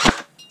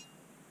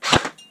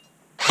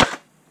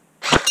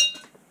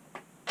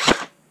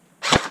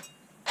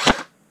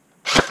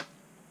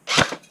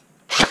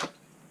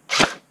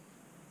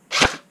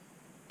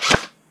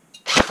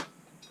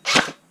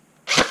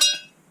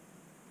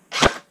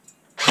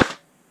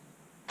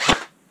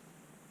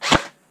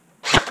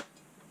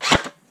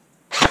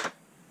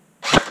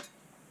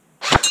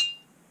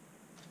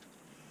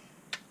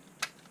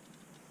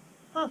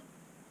 Huh.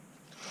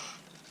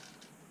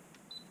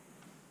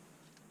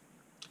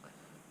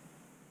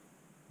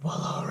 Well,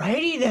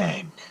 alrighty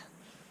then.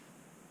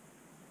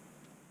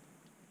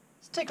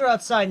 Let's take her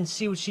outside and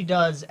see what she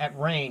does at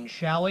range,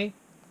 shall we?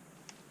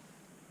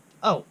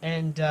 Oh,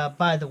 and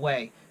by the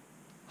way,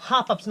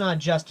 hop-up's not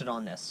adjusted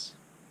on this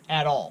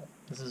at all.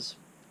 This is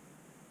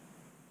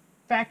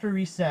factory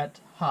reset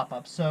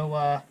hop-up,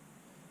 so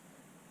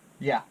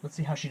yeah, let's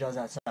see how she does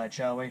outside,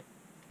 shall we?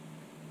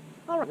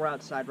 Alright, we're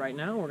outside right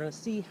now. We're going to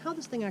see how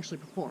this thing actually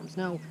performs.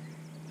 Now,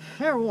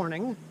 fair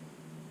warning,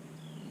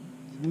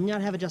 you do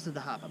not have adjusted the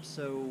hop-up,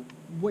 so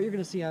what you're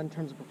going to see in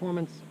terms of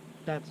performance,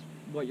 that's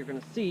what you're going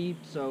to see,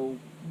 so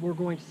we're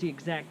going to see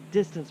exact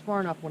distance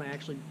far enough when I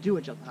actually do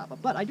adjust the hop-up.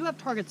 But I do have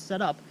targets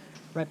set up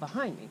right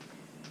behind me.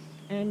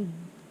 And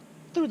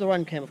through the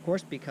run cam, of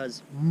course,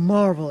 because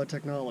marvel at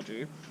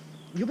technology,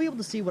 you'll be able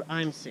to see what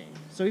I'm seeing.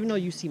 So even though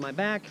you see my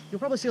back, you'll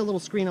probably see a little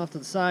screen off to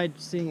the side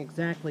seeing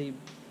exactly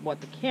what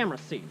the camera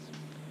sees.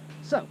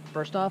 So,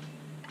 first off,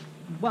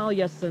 while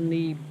yes, in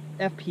the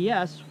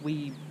FPS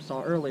we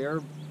saw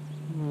earlier,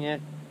 yeah,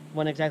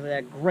 wasn't exactly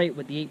that great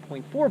with the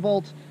 8.4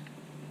 volts,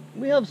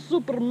 we have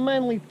super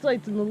manly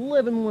Titan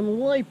 11-1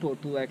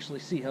 LiPo to actually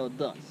see how it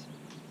does.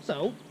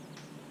 So,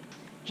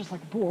 just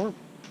like before,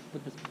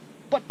 with this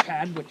butt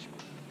pad, which,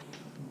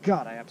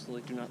 God, I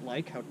absolutely do not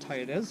like how tight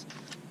it is,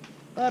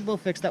 but we'll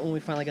fix that when we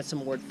finally get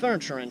some wood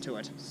furniture into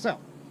it. So,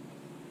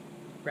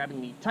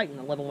 grabbing the Titan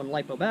 11-1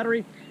 LiPo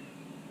battery,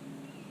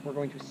 we're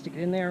going to stick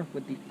it in there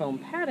with the foam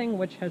padding,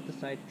 which has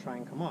decided to try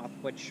and come off,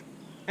 which,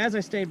 as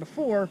I stated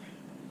before,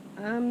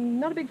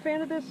 I'm not a big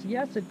fan of this.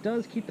 Yes, it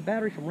does keep the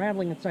battery from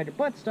rattling inside your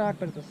buttstock,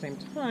 but at the same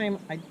time,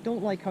 I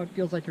don't like how it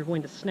feels like you're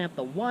going to snap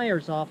the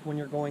wires off when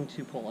you're going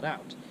to pull it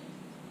out.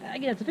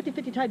 Again, it's a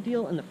 50-50 type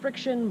deal in the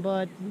friction,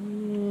 but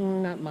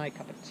not my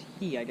cup of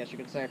tea, I guess you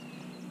could say.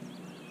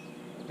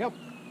 There we go.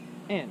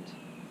 And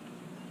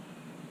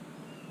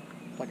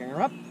plugging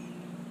her up.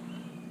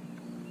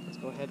 Let's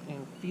go ahead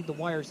and feed the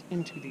wires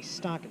into the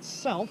stock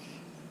itself.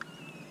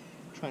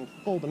 Try and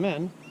fold them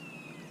in.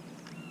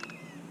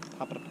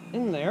 Pop it up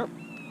in there.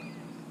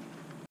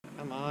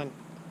 Come on.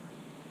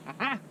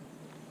 Aha!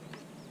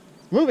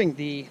 Moving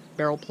the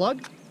barrel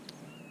plug,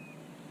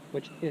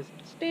 which is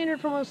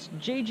standard for most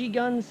JG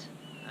guns.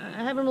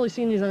 I haven't really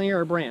seen these on the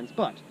other brands,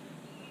 but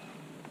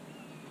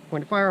I'm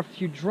going to fire off a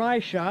few dry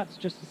shots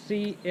just to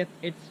see if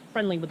it's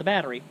friendly with the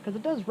battery, because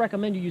it does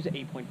recommend you use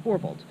 8.4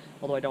 volts,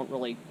 although I don't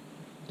really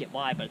get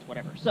why, but it's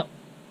whatever. So,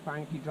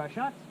 firing a few dry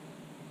shots.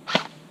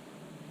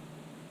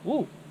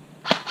 Ooh.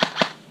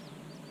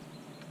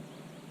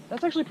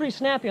 That's actually pretty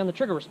snappy on the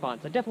trigger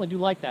response. I definitely do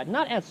like that.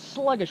 Not as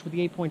sluggish with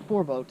the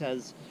 8.4 volt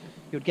as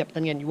you would get, but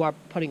then again, you are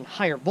putting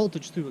higher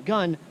voltage through a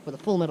gun with a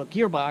full metal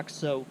gearbox,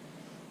 so...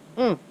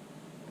 love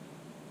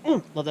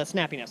that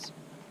snappiness.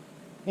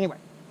 Anyway.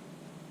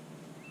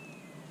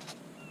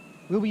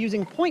 We'll be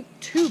using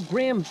 0.2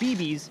 gram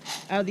BBs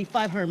out of the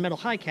 500 metal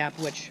high cap,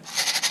 which...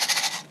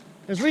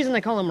 There's a reason they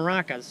call them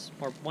maracas,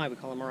 or why we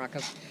call them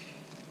maracas.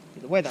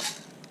 Either way, though.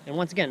 And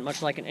once again,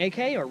 much like an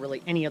AK, or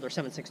really any other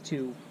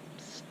 7.62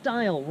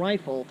 style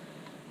rifle,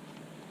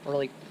 or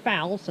really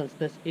FAL, since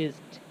this is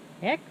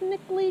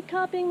technically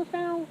copying the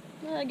FAL.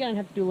 Again, I'd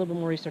have to do a little bit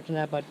more research on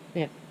that, but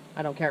yeah,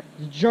 I don't care.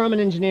 It's German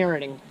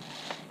engineering.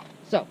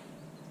 So,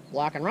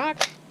 lock and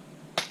rock.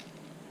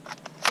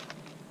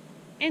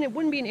 And it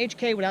wouldn't be an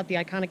HK without the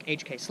iconic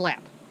HK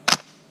slap.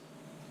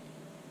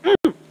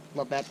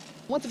 Love that.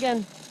 Once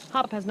again,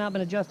 hop has not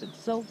been adjusted,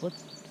 so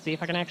let's see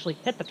if I can actually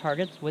hit the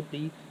targets with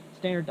the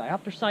standard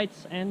diopter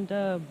sights, and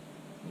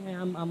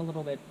yeah, I'm a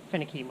little bit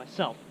finicky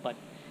myself, but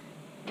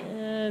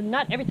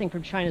not everything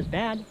from China is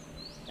bad,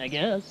 I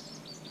guess.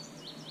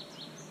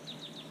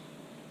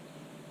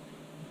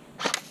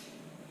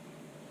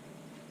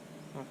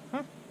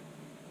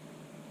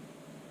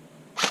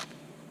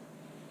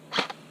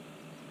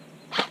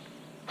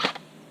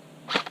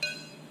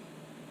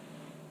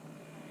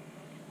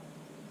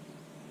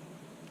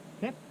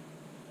 Okay,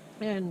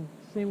 and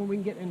see when we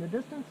can get in the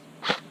distance.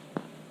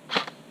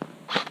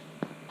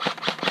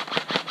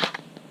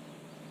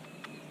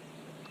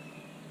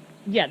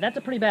 Yeah, that's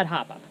a pretty bad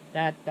hop-up.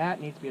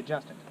 That needs to be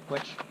adjusted,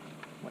 which,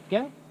 once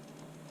again,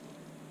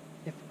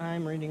 if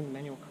I'm reading the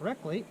manual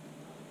correctly,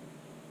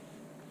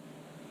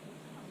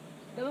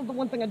 that is the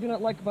one thing I do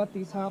not like about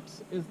these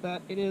hops, is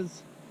that it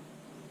needs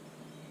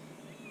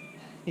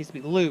to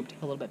be lubed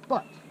a little bit.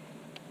 But,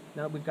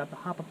 now that we've got the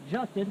hop-up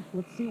adjusted,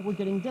 let's see what we're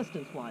getting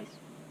distance-wise.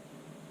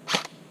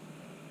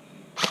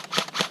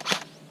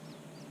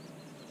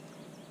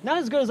 Not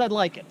as good as I'd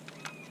like it.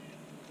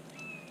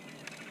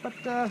 But,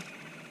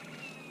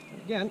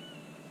 again,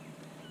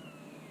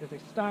 there's a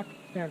stock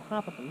standard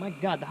hop-up, and my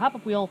god, the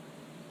hop-up wheel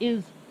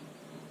is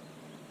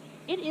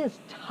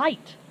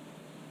tight.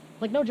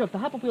 Like, no joke, the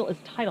hop-up wheel is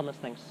tight on this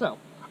thing, so,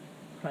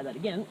 try that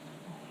again.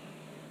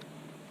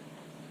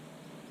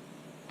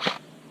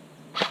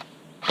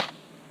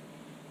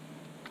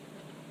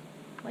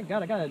 My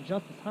god, I gotta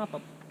adjust this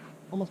hop-up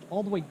almost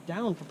all the way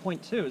down for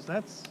 0.2s.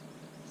 That's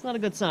not a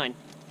good sign.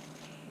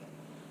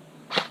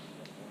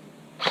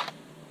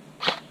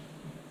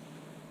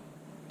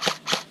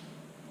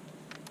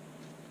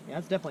 Yeah,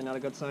 that's definitely not a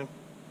good sign.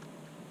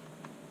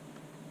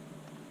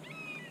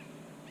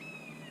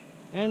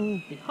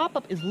 And the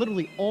hop-up is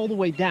literally all the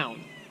way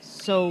down.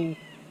 So,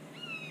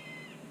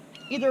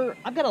 either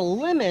I've got a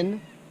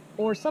lemon,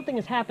 or something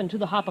has happened to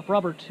the hop-up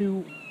rubber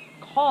to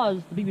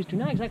cause the BBs to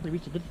not exactly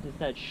reach the distance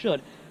that it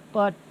should,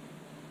 but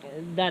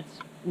that's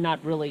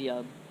not really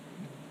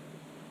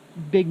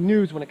big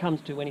news when it comes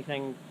to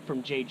anything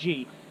from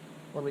JG,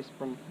 or at least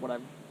from what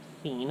I've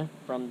seen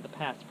from the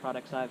past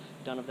products I've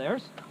done of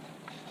theirs.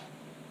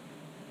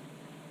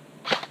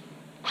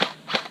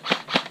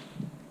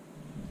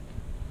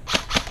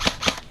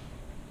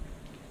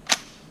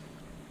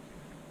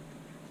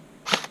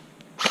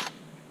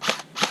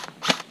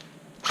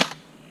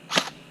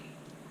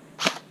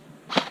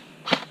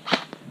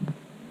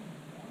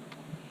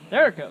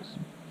 There it goes.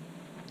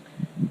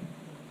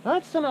 Now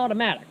that's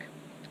semi-automatic.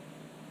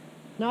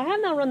 Now I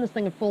have not run this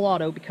thing in full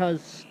auto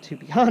because, to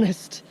be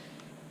honest,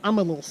 I'm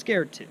a little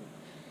scared to.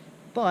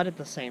 But at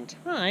the same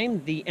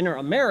time, the inner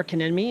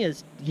American in me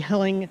is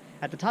yelling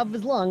at the top of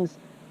his lungs,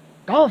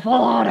 "Go full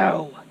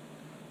auto!"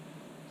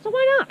 So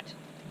why not?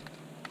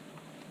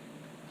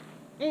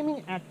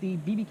 Aiming at the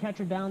BB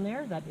catcher down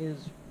there, that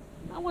is,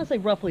 I want to say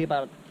roughly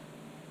about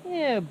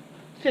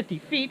 50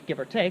 feet, give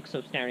or take,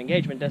 so standard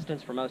engagement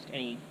distance for most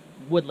any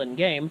woodland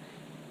game.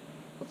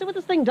 Let's see what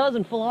this thing does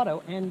in full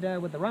auto, and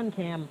with the run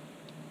cam,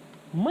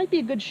 might be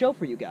a good show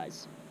for you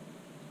guys.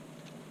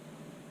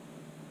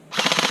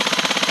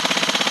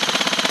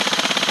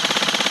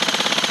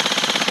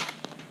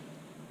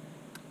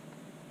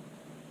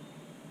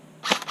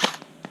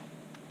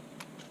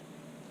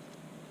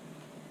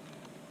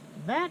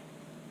 That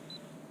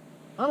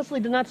honestly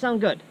did not sound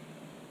good.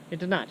 It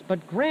did not.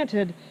 But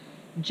granted,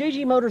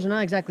 JG motors are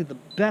not exactly the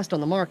best on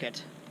the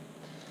market.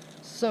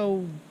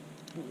 So,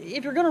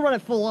 if you're going to run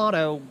it full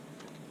auto,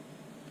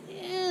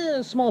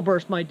 a small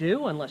burst might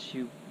do, unless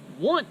you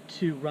want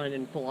to run it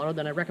in full auto,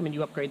 then I recommend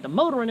you upgrade the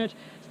motor in it,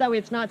 so that way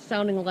it's not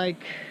sounding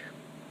like,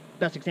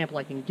 best example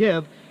I can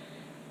give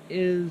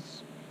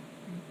is,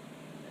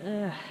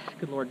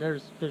 good lord,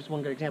 there's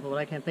one good example, but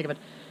I can't think of it.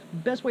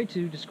 Best way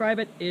to describe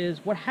it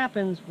is what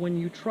happens when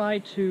you try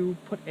to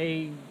put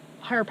a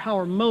higher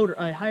power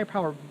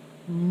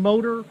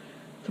motor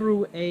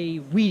through a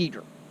weed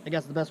eater. I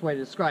guess is the best way to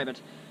describe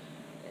it.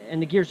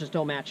 And the gears just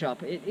don't match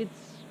up.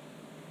 It's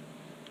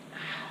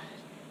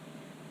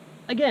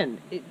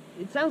again, it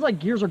sounds like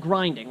gears are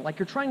grinding, like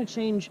you're trying to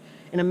change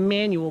in a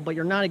manual, but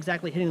you're not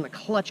exactly hitting the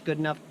clutch good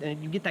enough,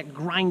 and you get that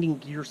grinding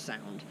gear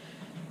sound.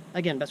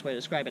 Again, best way to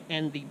describe it.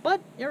 And the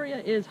butt area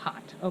is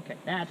hot. Okay,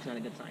 that's not a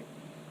good sign.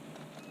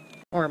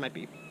 Or it might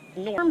be.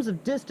 In terms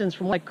of distance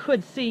from what I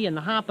could see and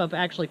the hop-up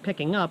actually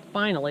picking up,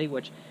 finally,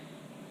 which,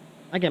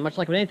 again, much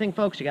like with anything,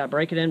 folks, you gotta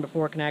break it in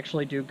before it can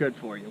actually do good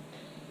for you.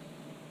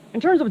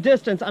 In terms of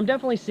distance, I'm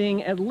definitely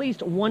seeing at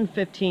least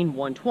 115,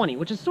 120,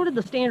 which is sort of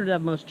the standard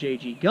of most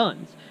JG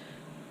guns.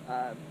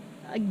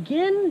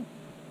 Again,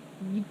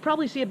 you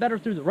probably see it better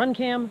through the run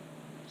cam,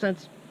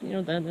 since, you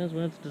know, that is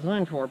what it's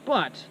designed for,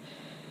 but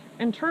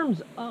in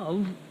terms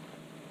of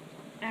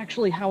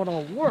actually how it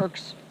all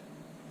works,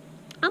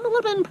 I'm a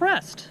little bit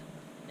impressed.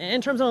 In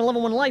terms of a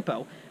level 1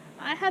 LiPo,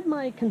 I had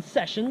my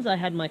concessions, I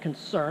had my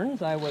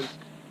concerns. I was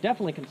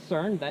definitely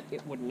concerned that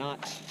it would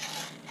not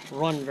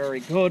run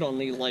very good on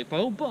the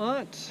LiPo,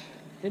 but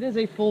it is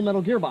a full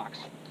metal gearbox.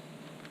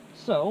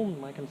 So,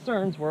 my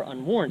concerns were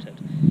unwarranted.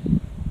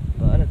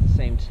 But at the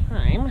same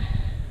time,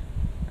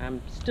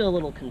 I'm still a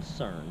little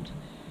concerned.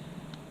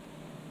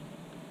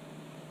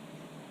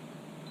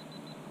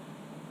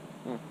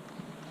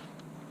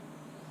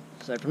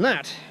 Aside from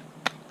that,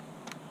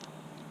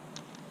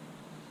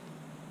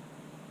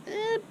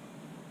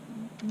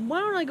 why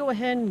don't I go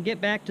ahead and get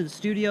back to the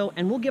studio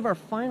and we'll give our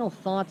final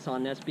thoughts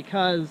on this,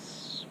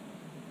 because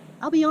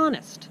I'll be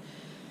honest,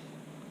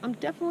 I'm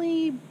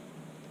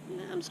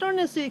starting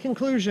to see a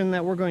conclusion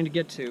that we're going to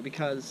get to,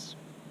 because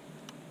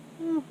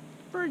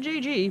for a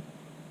JG,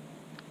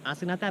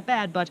 honestly not that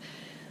bad, but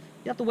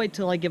you have to wait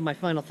till I give my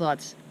final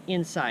thoughts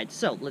inside.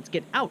 So let's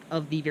get out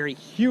of the very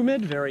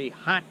humid, very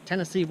hot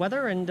Tennessee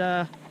weather and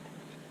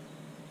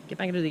get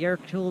back into the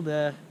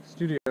air-cooled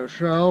studio,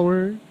 shall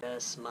we?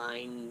 Yes,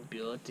 mine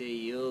beauty,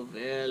 you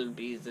will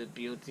be the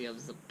beauty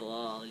of the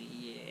ball,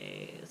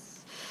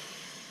 yes.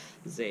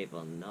 They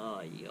will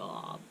know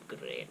your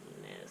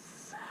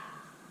greatness.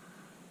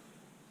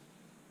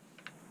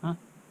 Huh?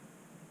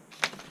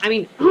 I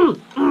mean,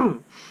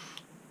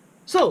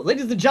 so,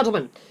 ladies and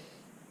gentlemen,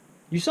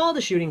 you saw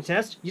the shooting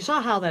test, you saw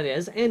how that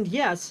is, and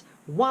yes,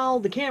 while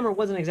the camera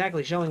wasn't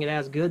exactly showing it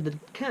as good,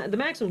 the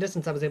maximum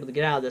distance I was able to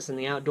get out of this in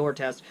the outdoor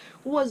test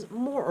was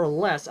more or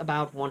less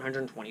about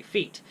 120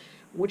 feet,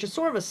 which is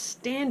sort of a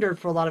standard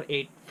for a lot of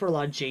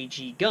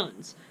JG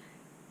guns.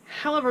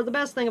 However, the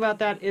best thing about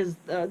that is,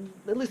 at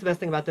least the best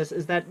thing about this,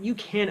 is that you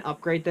can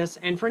upgrade this,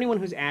 and for anyone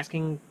who's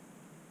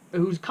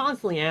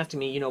constantly asking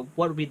me, you know,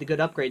 what would be the good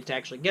upgrades to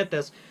actually get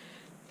this,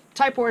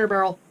 Type 4 inner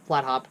barrel,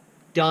 flat hop,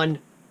 done.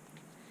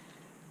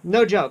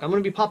 No joke, I'm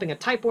going to be popping a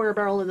Type 4 inner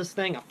barrel into this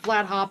thing, a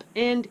flat hop,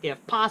 and,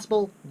 if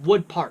possible,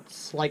 wood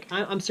parts. Like,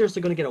 I'm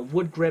seriously going to get a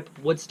wood grip,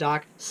 wood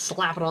stock,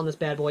 slap it on this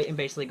bad boy, and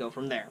basically go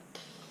from there.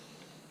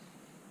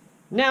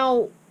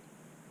 Now,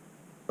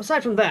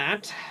 aside from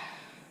that,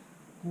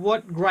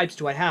 what gripes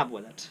do I have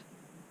with it?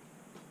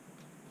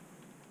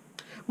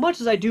 Much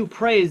as I do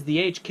praise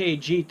the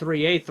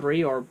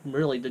HKG3A3, or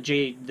really the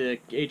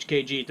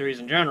HKG3s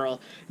in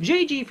general,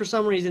 JG for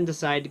some reason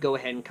decided to go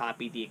ahead and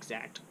copy the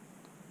exact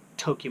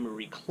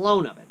Tokyo-Marui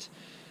clone of it.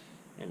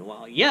 And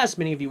while, yes,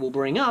 many of you will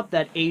bring up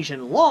that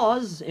Asian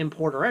laws,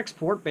 import or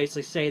export,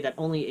 basically say that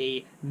only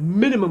a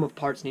minimum of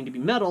parts need to be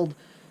metalled,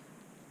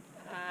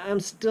 I'm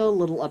still a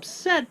little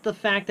upset the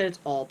fact that it's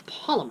all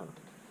polymer.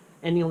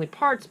 And the only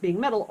parts being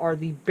metal are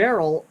the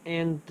barrel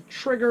and the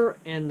trigger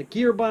and the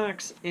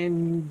gearbox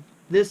and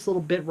this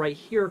little bit right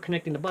here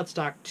connecting the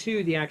buttstock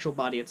to the actual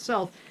body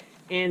itself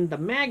and the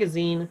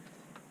magazine,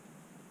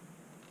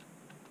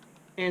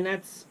 and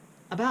that's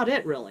about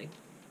it, really.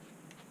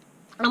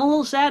 I'm a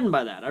little saddened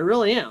by that. I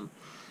really am.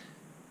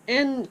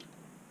 And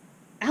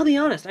I'll be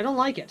honest, I don't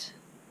like it.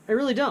 I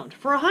really don't.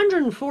 For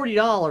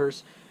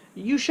 $140,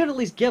 you should at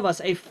least give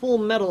us a full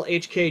metal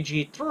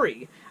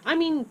HKG3. I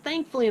mean,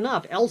 thankfully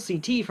enough,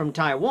 LCT from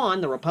Taiwan,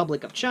 the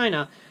Republic of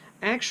China,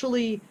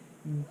 actually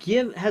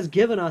has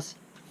given us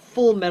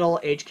full metal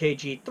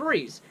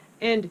HKG3s.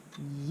 And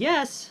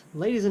yes,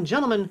 ladies and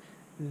gentlemen,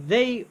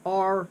 they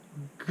are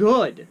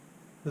good.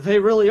 They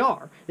really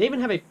are. They even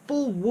have a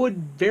full wood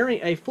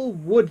variant, a full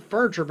wood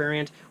furniture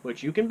variant,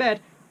 which you can bet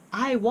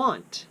I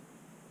want.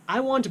 I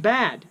want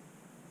bad.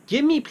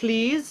 Give me,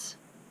 please.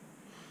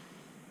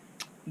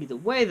 Either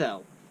way,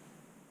 though,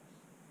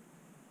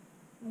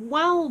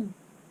 while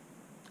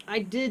I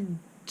did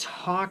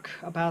talk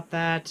about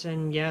that,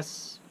 and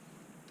yes,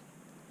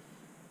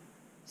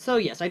 so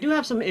yes, I do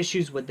have some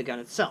issues with the gun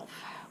itself.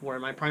 What are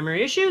my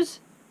primary issues?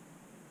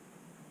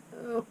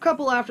 A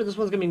couple after this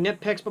one's going to be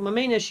nitpicks, but my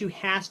main issue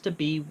has to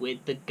be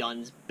with the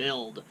gun's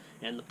build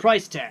and the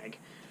price tag.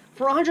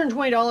 For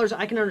 $120,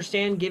 I can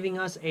understand giving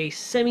us a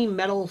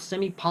semi-metal,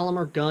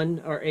 semi-polymer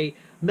gun, or a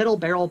metal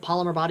barrel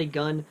polymer body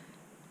gun,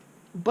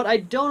 but I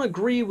don't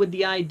agree with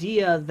the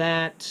idea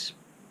that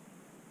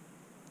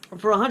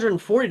for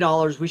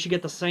 $140 we should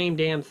get the same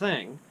damn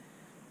thing.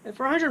 And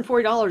for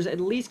 $140, at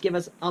least give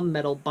us a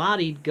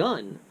metal-bodied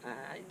gun.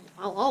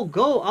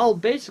 I'll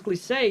basically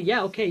say,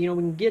 yeah, okay, you know,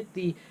 we can get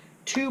the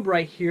tube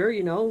right here,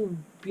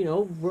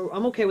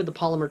 I'm okay with the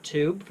polymer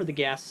tube for the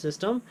gas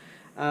system.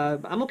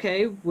 I'm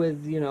okay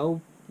with,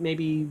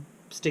 maybe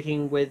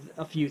sticking with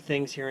a few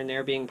things here and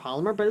there being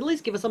polymer, but at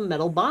least give us a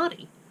metal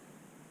body.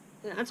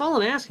 That's all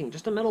I'm asking,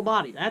 just a metal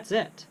body, that's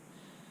it.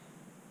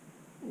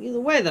 Either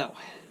way, though,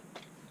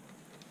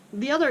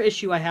 the other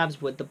issue I have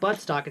is with the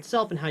buttstock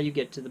itself and how you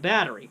get to the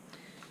battery.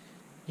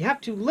 You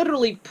have to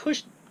literally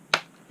push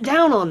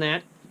down on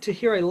that to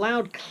hear a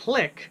loud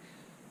click,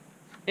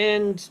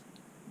 and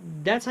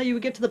that's how you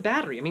would get to the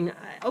battery. I mean,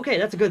 okay,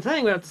 that's a good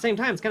thing, but at the same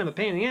time, it's kind of a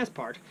pain in the ass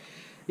part.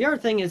 The other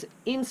thing is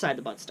inside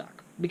the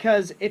buttstock,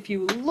 because if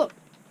you look,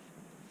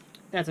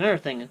 that's another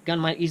thing, a gun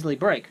might easily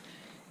break.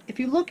 If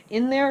you look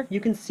in there, you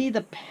can see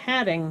the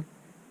padding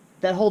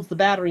that holds the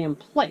battery in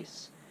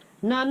place.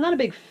 Now, I'm not a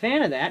big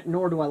fan of that,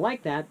 nor do I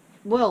like that.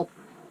 Well,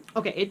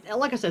 okay,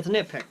 like I said, it's a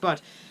nitpick,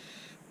 but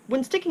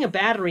when sticking a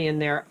battery in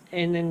there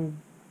and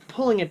then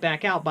pulling it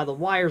back out by the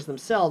wires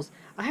themselves,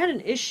 I had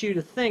an issue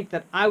to think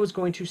that I was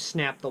going to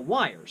snap the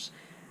wires.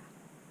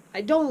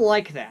 I don't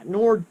like that,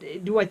 nor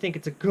do I think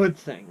it's a good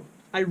thing.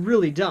 I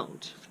really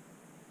don't.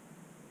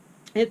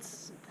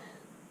 It's,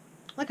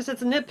 like I said,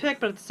 it's a nitpick,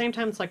 but at the same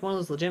time, it's like one of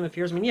those legitimate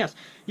fears. I mean, yes,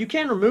 you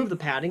can remove the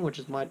padding, which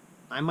is what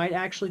I might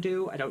actually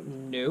do. I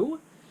don't know.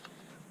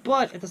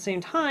 But at the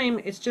same time,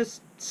 it's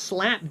just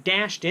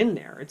slap-dashed in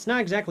there. It's not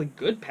exactly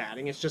good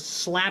padding. It's just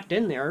slapped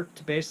in there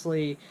to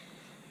basically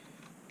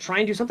try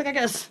and do something, I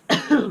guess.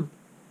 One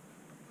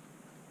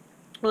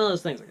of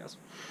those things, I guess.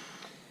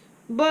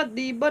 But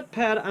the butt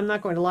pad, I'm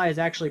not going to lie, is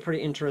actually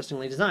pretty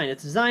interestingly designed.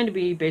 It's designed to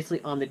be basically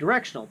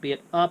omnidirectional, be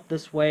it up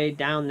this way,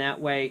 down that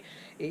way.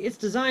 It's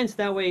designed so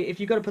that way, if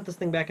you go to put this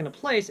thing back into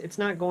place, it's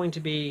not going to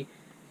be,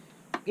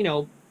 you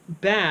know,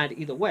 bad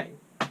either way.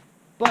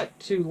 But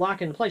to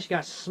lock it into place, you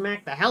gotta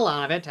smack the hell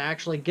out of it to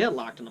actually get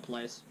locked into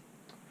place.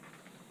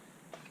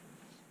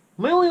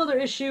 My only other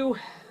issue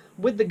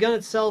with the gun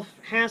itself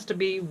has to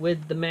be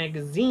with the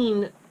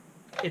magazine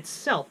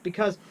itself,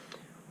 because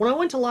when I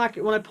went to lock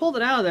it, when I pulled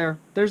it out of there,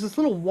 there's this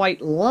little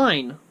white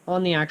line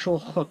on the actual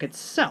hook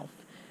itself.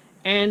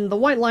 And the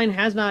white line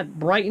has not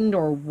brightened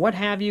or what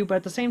have you, but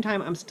at the same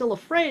time, I'm still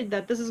afraid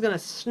that this is going to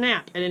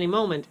snap at any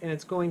moment and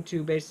it's going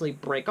to basically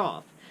break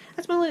off.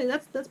 That's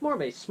more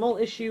of a small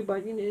issue,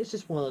 but you know, it's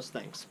just one of those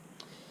things.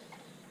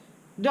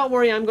 Don't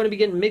worry, I'm going to be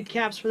getting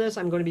mid-caps for this.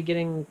 I'm going to be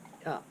getting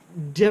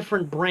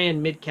different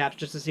brand mid-caps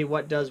just to see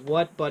what does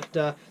what, but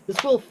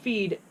this will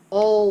feed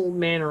all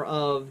manner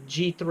of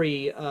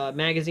G3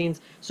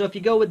 magazines. So if you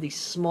go with the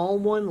small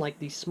one, like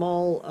the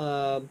small,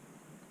 oh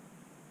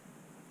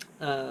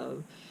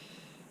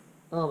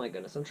my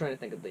goodness, I'm trying to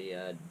think of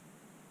the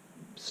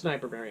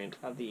sniper variant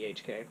of the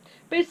HK.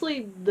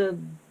 Basically, the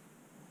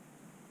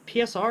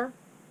PSR?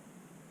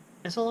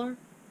 SLR?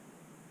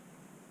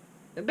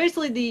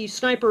 Basically the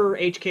Sniper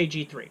HK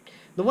G3.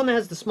 The one that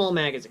has the small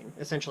magazine,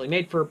 essentially,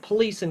 made for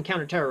police and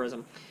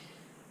counterterrorism.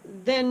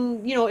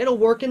 Then, you know, it'll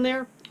work in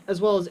there,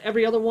 as well as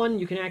every other one.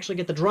 You can actually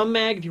get the drum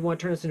mag if you want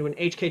to turn this into an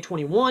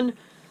HK21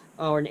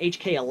 or an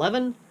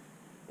HK11.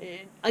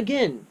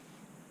 Again,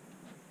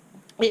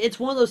 it's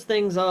one of those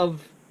things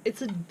of,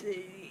 it's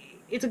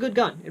a good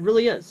gun. It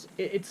really is.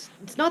 It's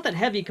not that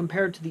heavy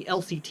compared to the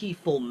LCT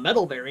full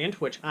metal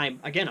variant, which I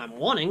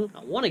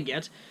want to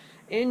get.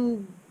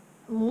 And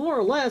more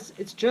or less,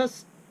 it's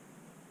just,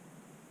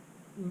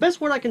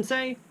 best word I can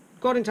say,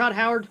 quoting Todd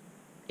Howard,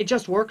 it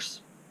just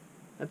works.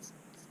 That's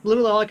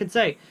literally all I can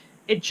say.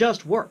 It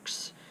just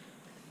works.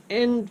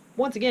 And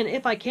once again,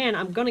 if I can,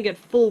 I'm going to get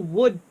full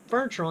wood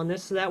furniture on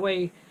this, so that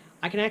way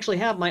I can actually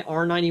have my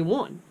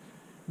R91.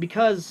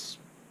 Because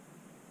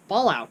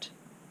Fallout.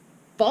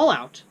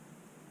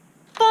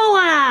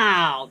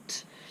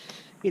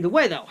 Either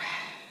way, though,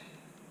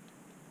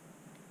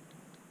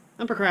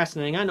 I'm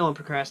procrastinating. I know I'm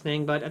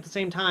procrastinating, but at the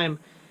same time,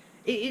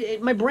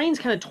 my brain's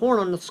kind of torn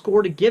on the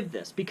score to give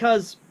this,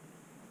 because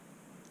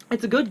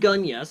it's a good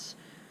gun, yes.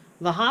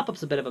 The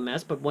hop-up's a bit of a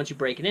mess, but once you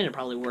break it in, it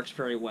probably works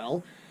very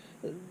well.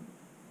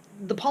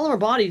 The polymer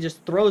body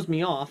just throws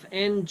me off,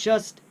 and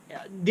just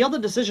the other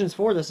decisions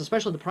for this,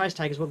 especially the price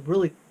tag, is what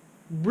really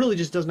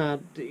just does not,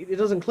 it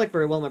doesn't click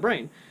very well in my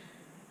brain.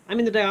 I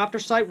mean, the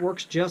diopter sight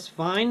works just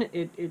fine.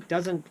 It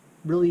doesn't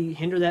really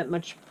hinder that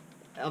much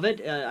of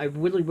it. I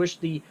really wish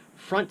the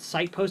front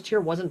sight post here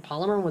wasn't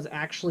polymer and was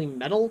actually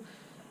metal.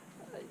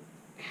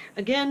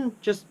 Again,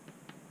 just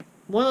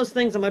one of those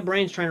things that my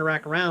brain's trying to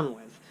rack around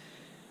with.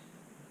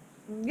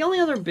 The only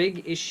other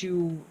big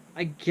issue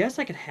I guess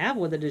I could have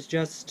with it is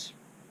just,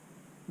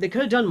 they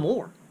could have done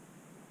more.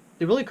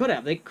 They really could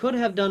have. They could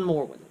have done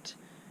more with it.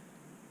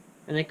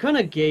 And they could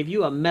have gave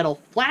you a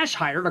metal flash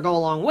hider to go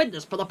along with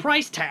this for the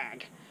price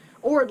tag.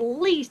 Or at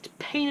least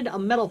painted a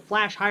metal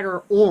flash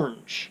hider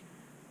orange.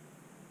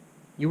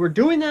 You were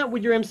doing that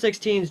with your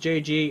M16s,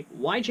 JG.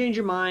 Why change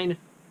your mind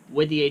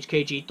with the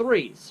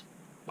HKG3s?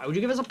 Why would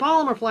you give us a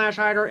polymer flash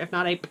hider if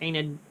not a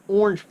painted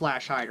orange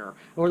flash hider?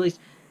 Or at least,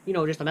 you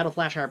know, just a metal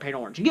flash hider painted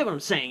orange. You get what I'm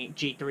saying,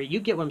 G3.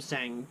 You get what I'm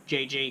saying,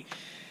 JG.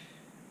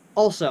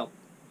 Also,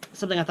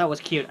 something I thought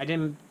was cute. I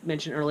didn't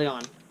mention early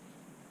on.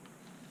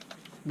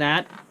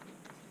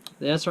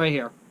 This right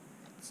here.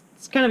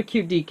 It's kind of a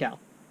cute decal.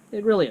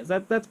 It really is.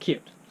 That's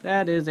cute.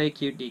 That is a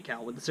cute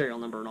decal with the serial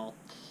number and all.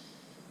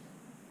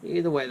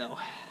 Either way, though.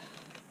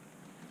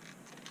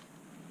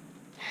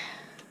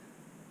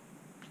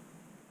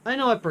 I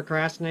know I've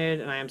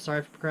procrastinated, and I am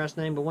sorry for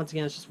procrastinating, but once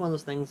again, it's just one of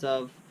those things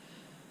of...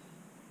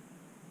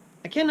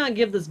 I cannot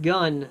give this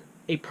gun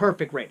a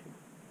perfect rating.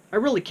 I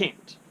really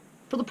can't.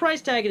 For the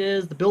price tag it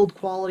is, the build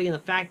quality, and the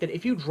fact that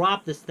if you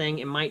drop this thing,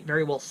 it might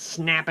very well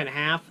snap in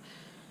half,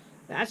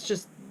 that's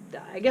just...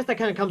 I guess that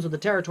kind of comes with the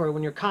territory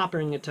when you're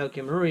copying a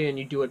Tokyo Marui and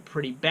you do it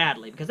pretty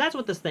badly, because that's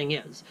what this thing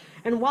is.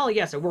 And while,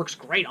 yes, it works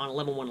great on a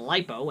level 1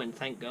 LiPo, and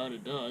thank God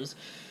it does...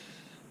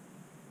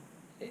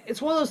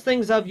 It's one of those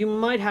things of you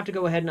might have to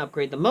go ahead and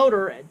upgrade the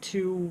motor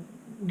to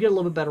get a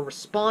little bit better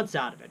response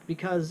out of it,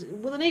 because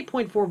with an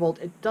 8.4 volt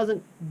it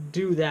doesn't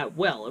do that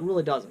well. It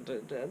really doesn't.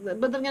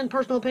 But then again,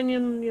 personal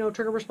opinion, you know,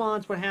 trigger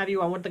response, what have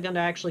you. I want the gun to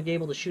actually be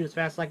able to shoot as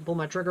fast as I can pull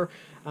my trigger.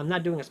 I'm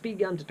not doing a speed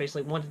gun, just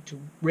basically wanted to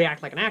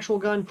react like an actual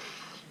gun.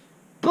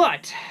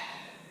 But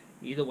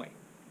either way,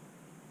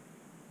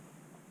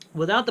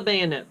 without the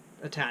bayonet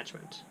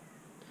attachment,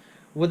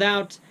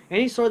 without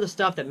any sort of the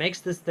stuff that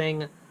makes this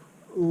thing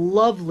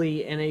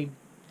lovely and a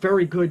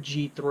very good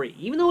G3.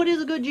 Even though it is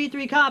a good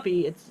G3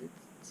 copy, it's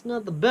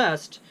not the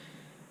best.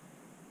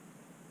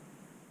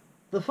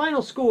 The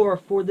final score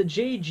for the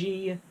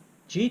JG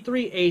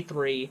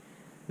G3A3,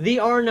 the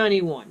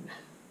R91,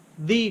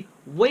 the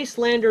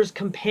Wastelanders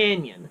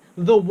Companion,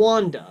 the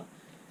Wanda.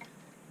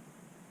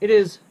 It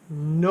is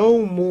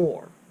no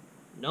more,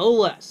 no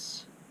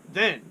less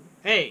than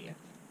a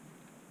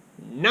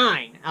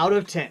 9 out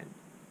of 10.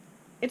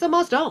 It's a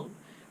must-own.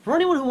 For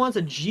anyone who wants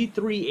a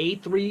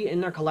G3A3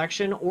 in their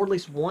collection, or at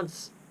least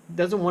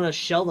doesn't want to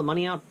shell the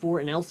money out for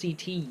an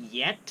LCT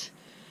yet,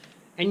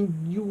 and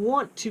you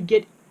want to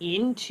get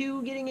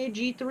into getting a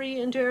G3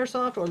 into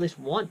Airsoft, or at least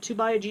want to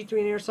buy a G3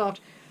 in Airsoft,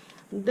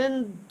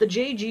 then the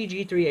JG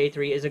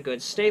G3A3 is a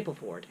good staple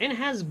for it, and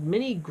has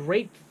many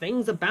great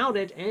things about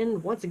it,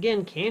 and once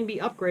again can be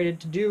upgraded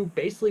to do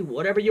basically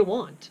whatever you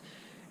want.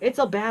 It's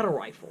a battle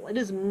rifle. It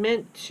is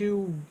meant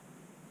to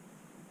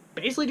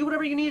basically do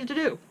whatever you need it to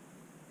do.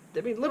 I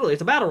mean, literally,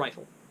 it's a battle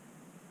rifle.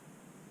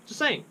 Just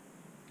saying.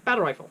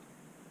 Battle rifle.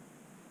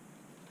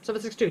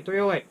 7.62,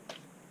 308.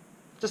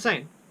 Just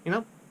saying, you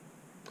know?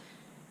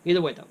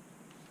 Either way, though.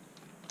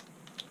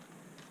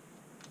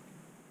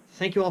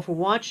 Thank you all for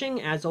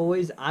watching. As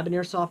always, I've been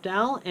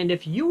AirsoftAL, and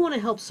if you want to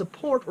help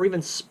support or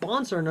even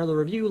sponsor another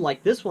review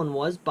like this one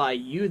was by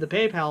you, the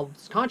PayPal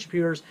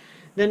contributors,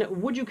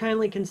 then would you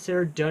kindly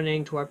consider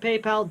donating to our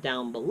PayPal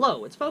down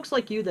below? It's folks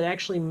like you that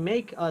actually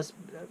make us,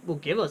 will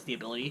give us the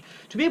ability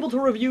to be able to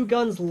review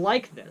guns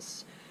like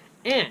this.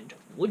 And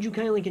would you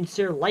kindly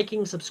consider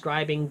liking,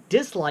 subscribing,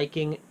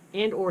 disliking,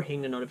 and or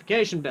hitting the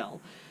notification bell?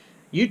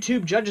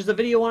 YouTube judges the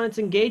video on its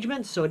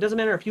engagement, so it doesn't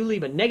matter if you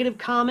leave a negative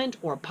comment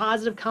or a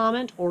positive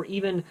comment or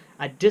even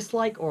a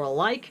dislike or a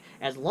like.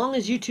 As long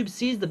as YouTube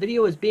sees the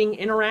video is being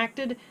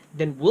interacted,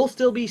 then we'll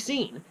still be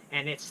seen.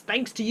 And it's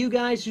thanks to you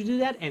guys who do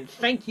that, and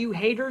thank you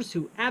haters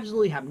who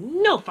absolutely have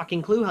no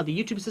fucking clue how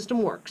the YouTube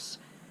system works.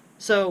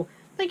 So,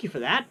 thank you for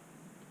that.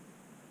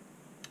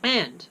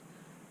 And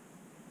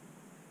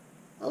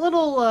a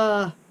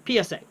little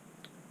PSA.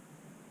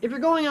 If you're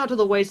going out to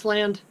the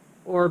Wasteland,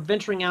 or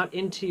venturing out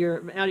into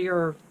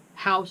your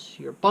house,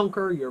 your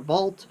bunker, your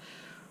vault,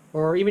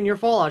 or even your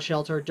fallout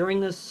shelter during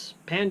this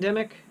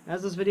pandemic,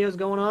 as this video is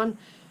going on,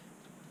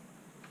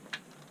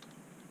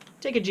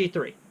 take a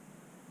G3.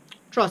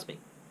 Trust me.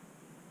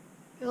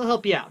 It'll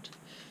help you out.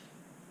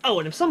 Oh,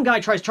 and if some guy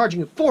tries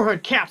charging you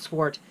 400 caps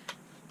for it,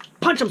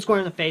 punch him square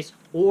in the face,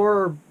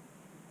 or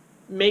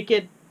make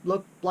it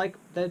look like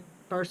that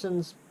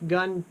person's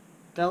gun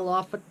fell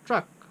off a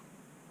truck.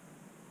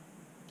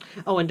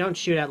 Oh, and don't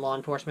shoot at law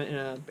enforcement in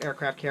an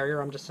aircraft carrier.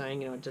 I'm just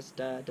saying, you know, it just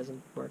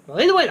doesn't work well.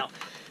 Either way, though,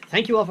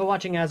 thank you all for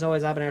watching. As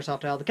always, I've been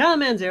AirsoftAL, the common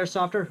man's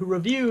airsofter who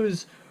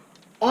reviews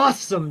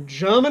awesome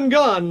German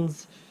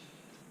guns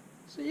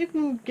so you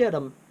can get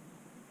them.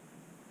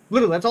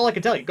 Literally, that's all I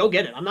can tell you. Go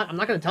get it. I'm not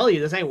going to tell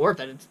you this ain't worth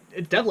it.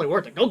 It's definitely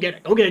worth it. Go get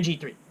it. Go get a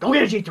G3. Go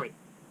get a G3.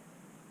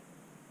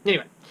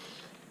 Anyway,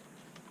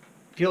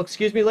 if you'll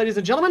excuse me, ladies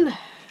and gentlemen,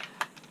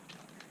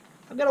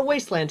 I've got a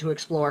wasteland to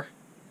explore.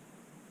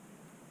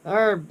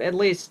 Or at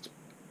least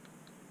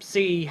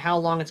see how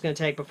long it's going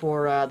to take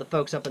before the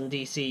folks up in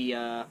D.C.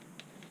 kind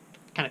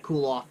of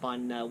cool off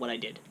on what I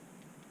did.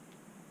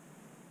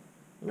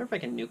 I wonder if I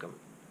can nuke them.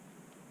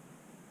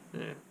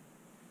 Yeah.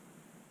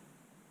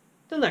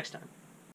 Till next time.